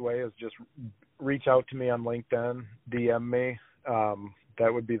best way is just reach out to me on LinkedIn, DM me.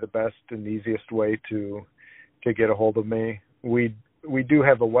 That would be the best and easiest way to get a hold of me. We do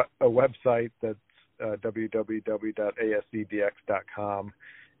have a website that's www.ascdx.com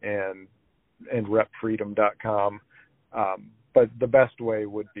and repfreedom.com. But the best way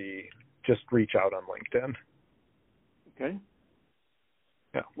would be just reach out on LinkedIn. Okay.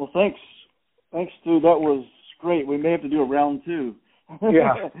 Yeah. Well, thanks, Stu. That was great. We may have to do a round 2.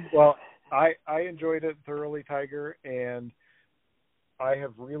 Yeah. Well, I enjoyed it thoroughly, Tiger, and I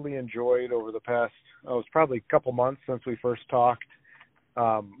have really enjoyed over the past, it's probably a couple months since we first talked.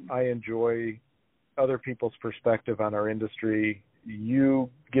 I enjoy other people's perspective on our industry. You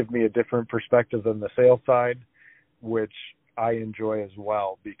give me a different perspective than the sales side, which I enjoy as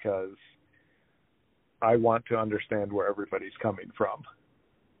well because I want to understand where everybody's coming from.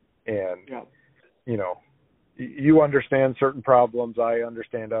 And, you know, you understand certain problems, I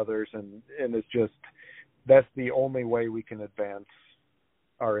understand others, and it's just, that's the only way we can advance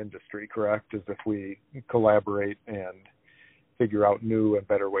our industry, correct, is if we collaborate and figure out new and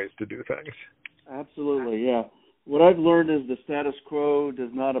better ways to do things. Absolutely, yeah. What I've learned is the status quo does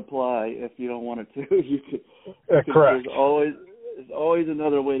not apply if you don't want it to. Correct. There's always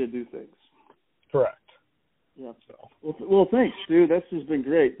another way to do things. Correct. Yeah. So. Well, thanks, Stu. This has been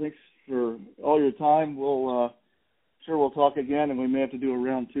great. Thanks for all your time. We'll sure we'll talk again, and we may have to do a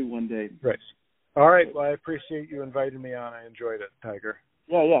round 2 one day. Right. All right. Well, I appreciate you inviting me on. I enjoyed it, Tiger.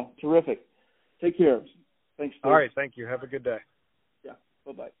 Yeah. Terrific. Take care. Thanks, Stu. All right. Thank you. Have a good day. Yeah.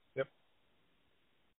 Bye-bye.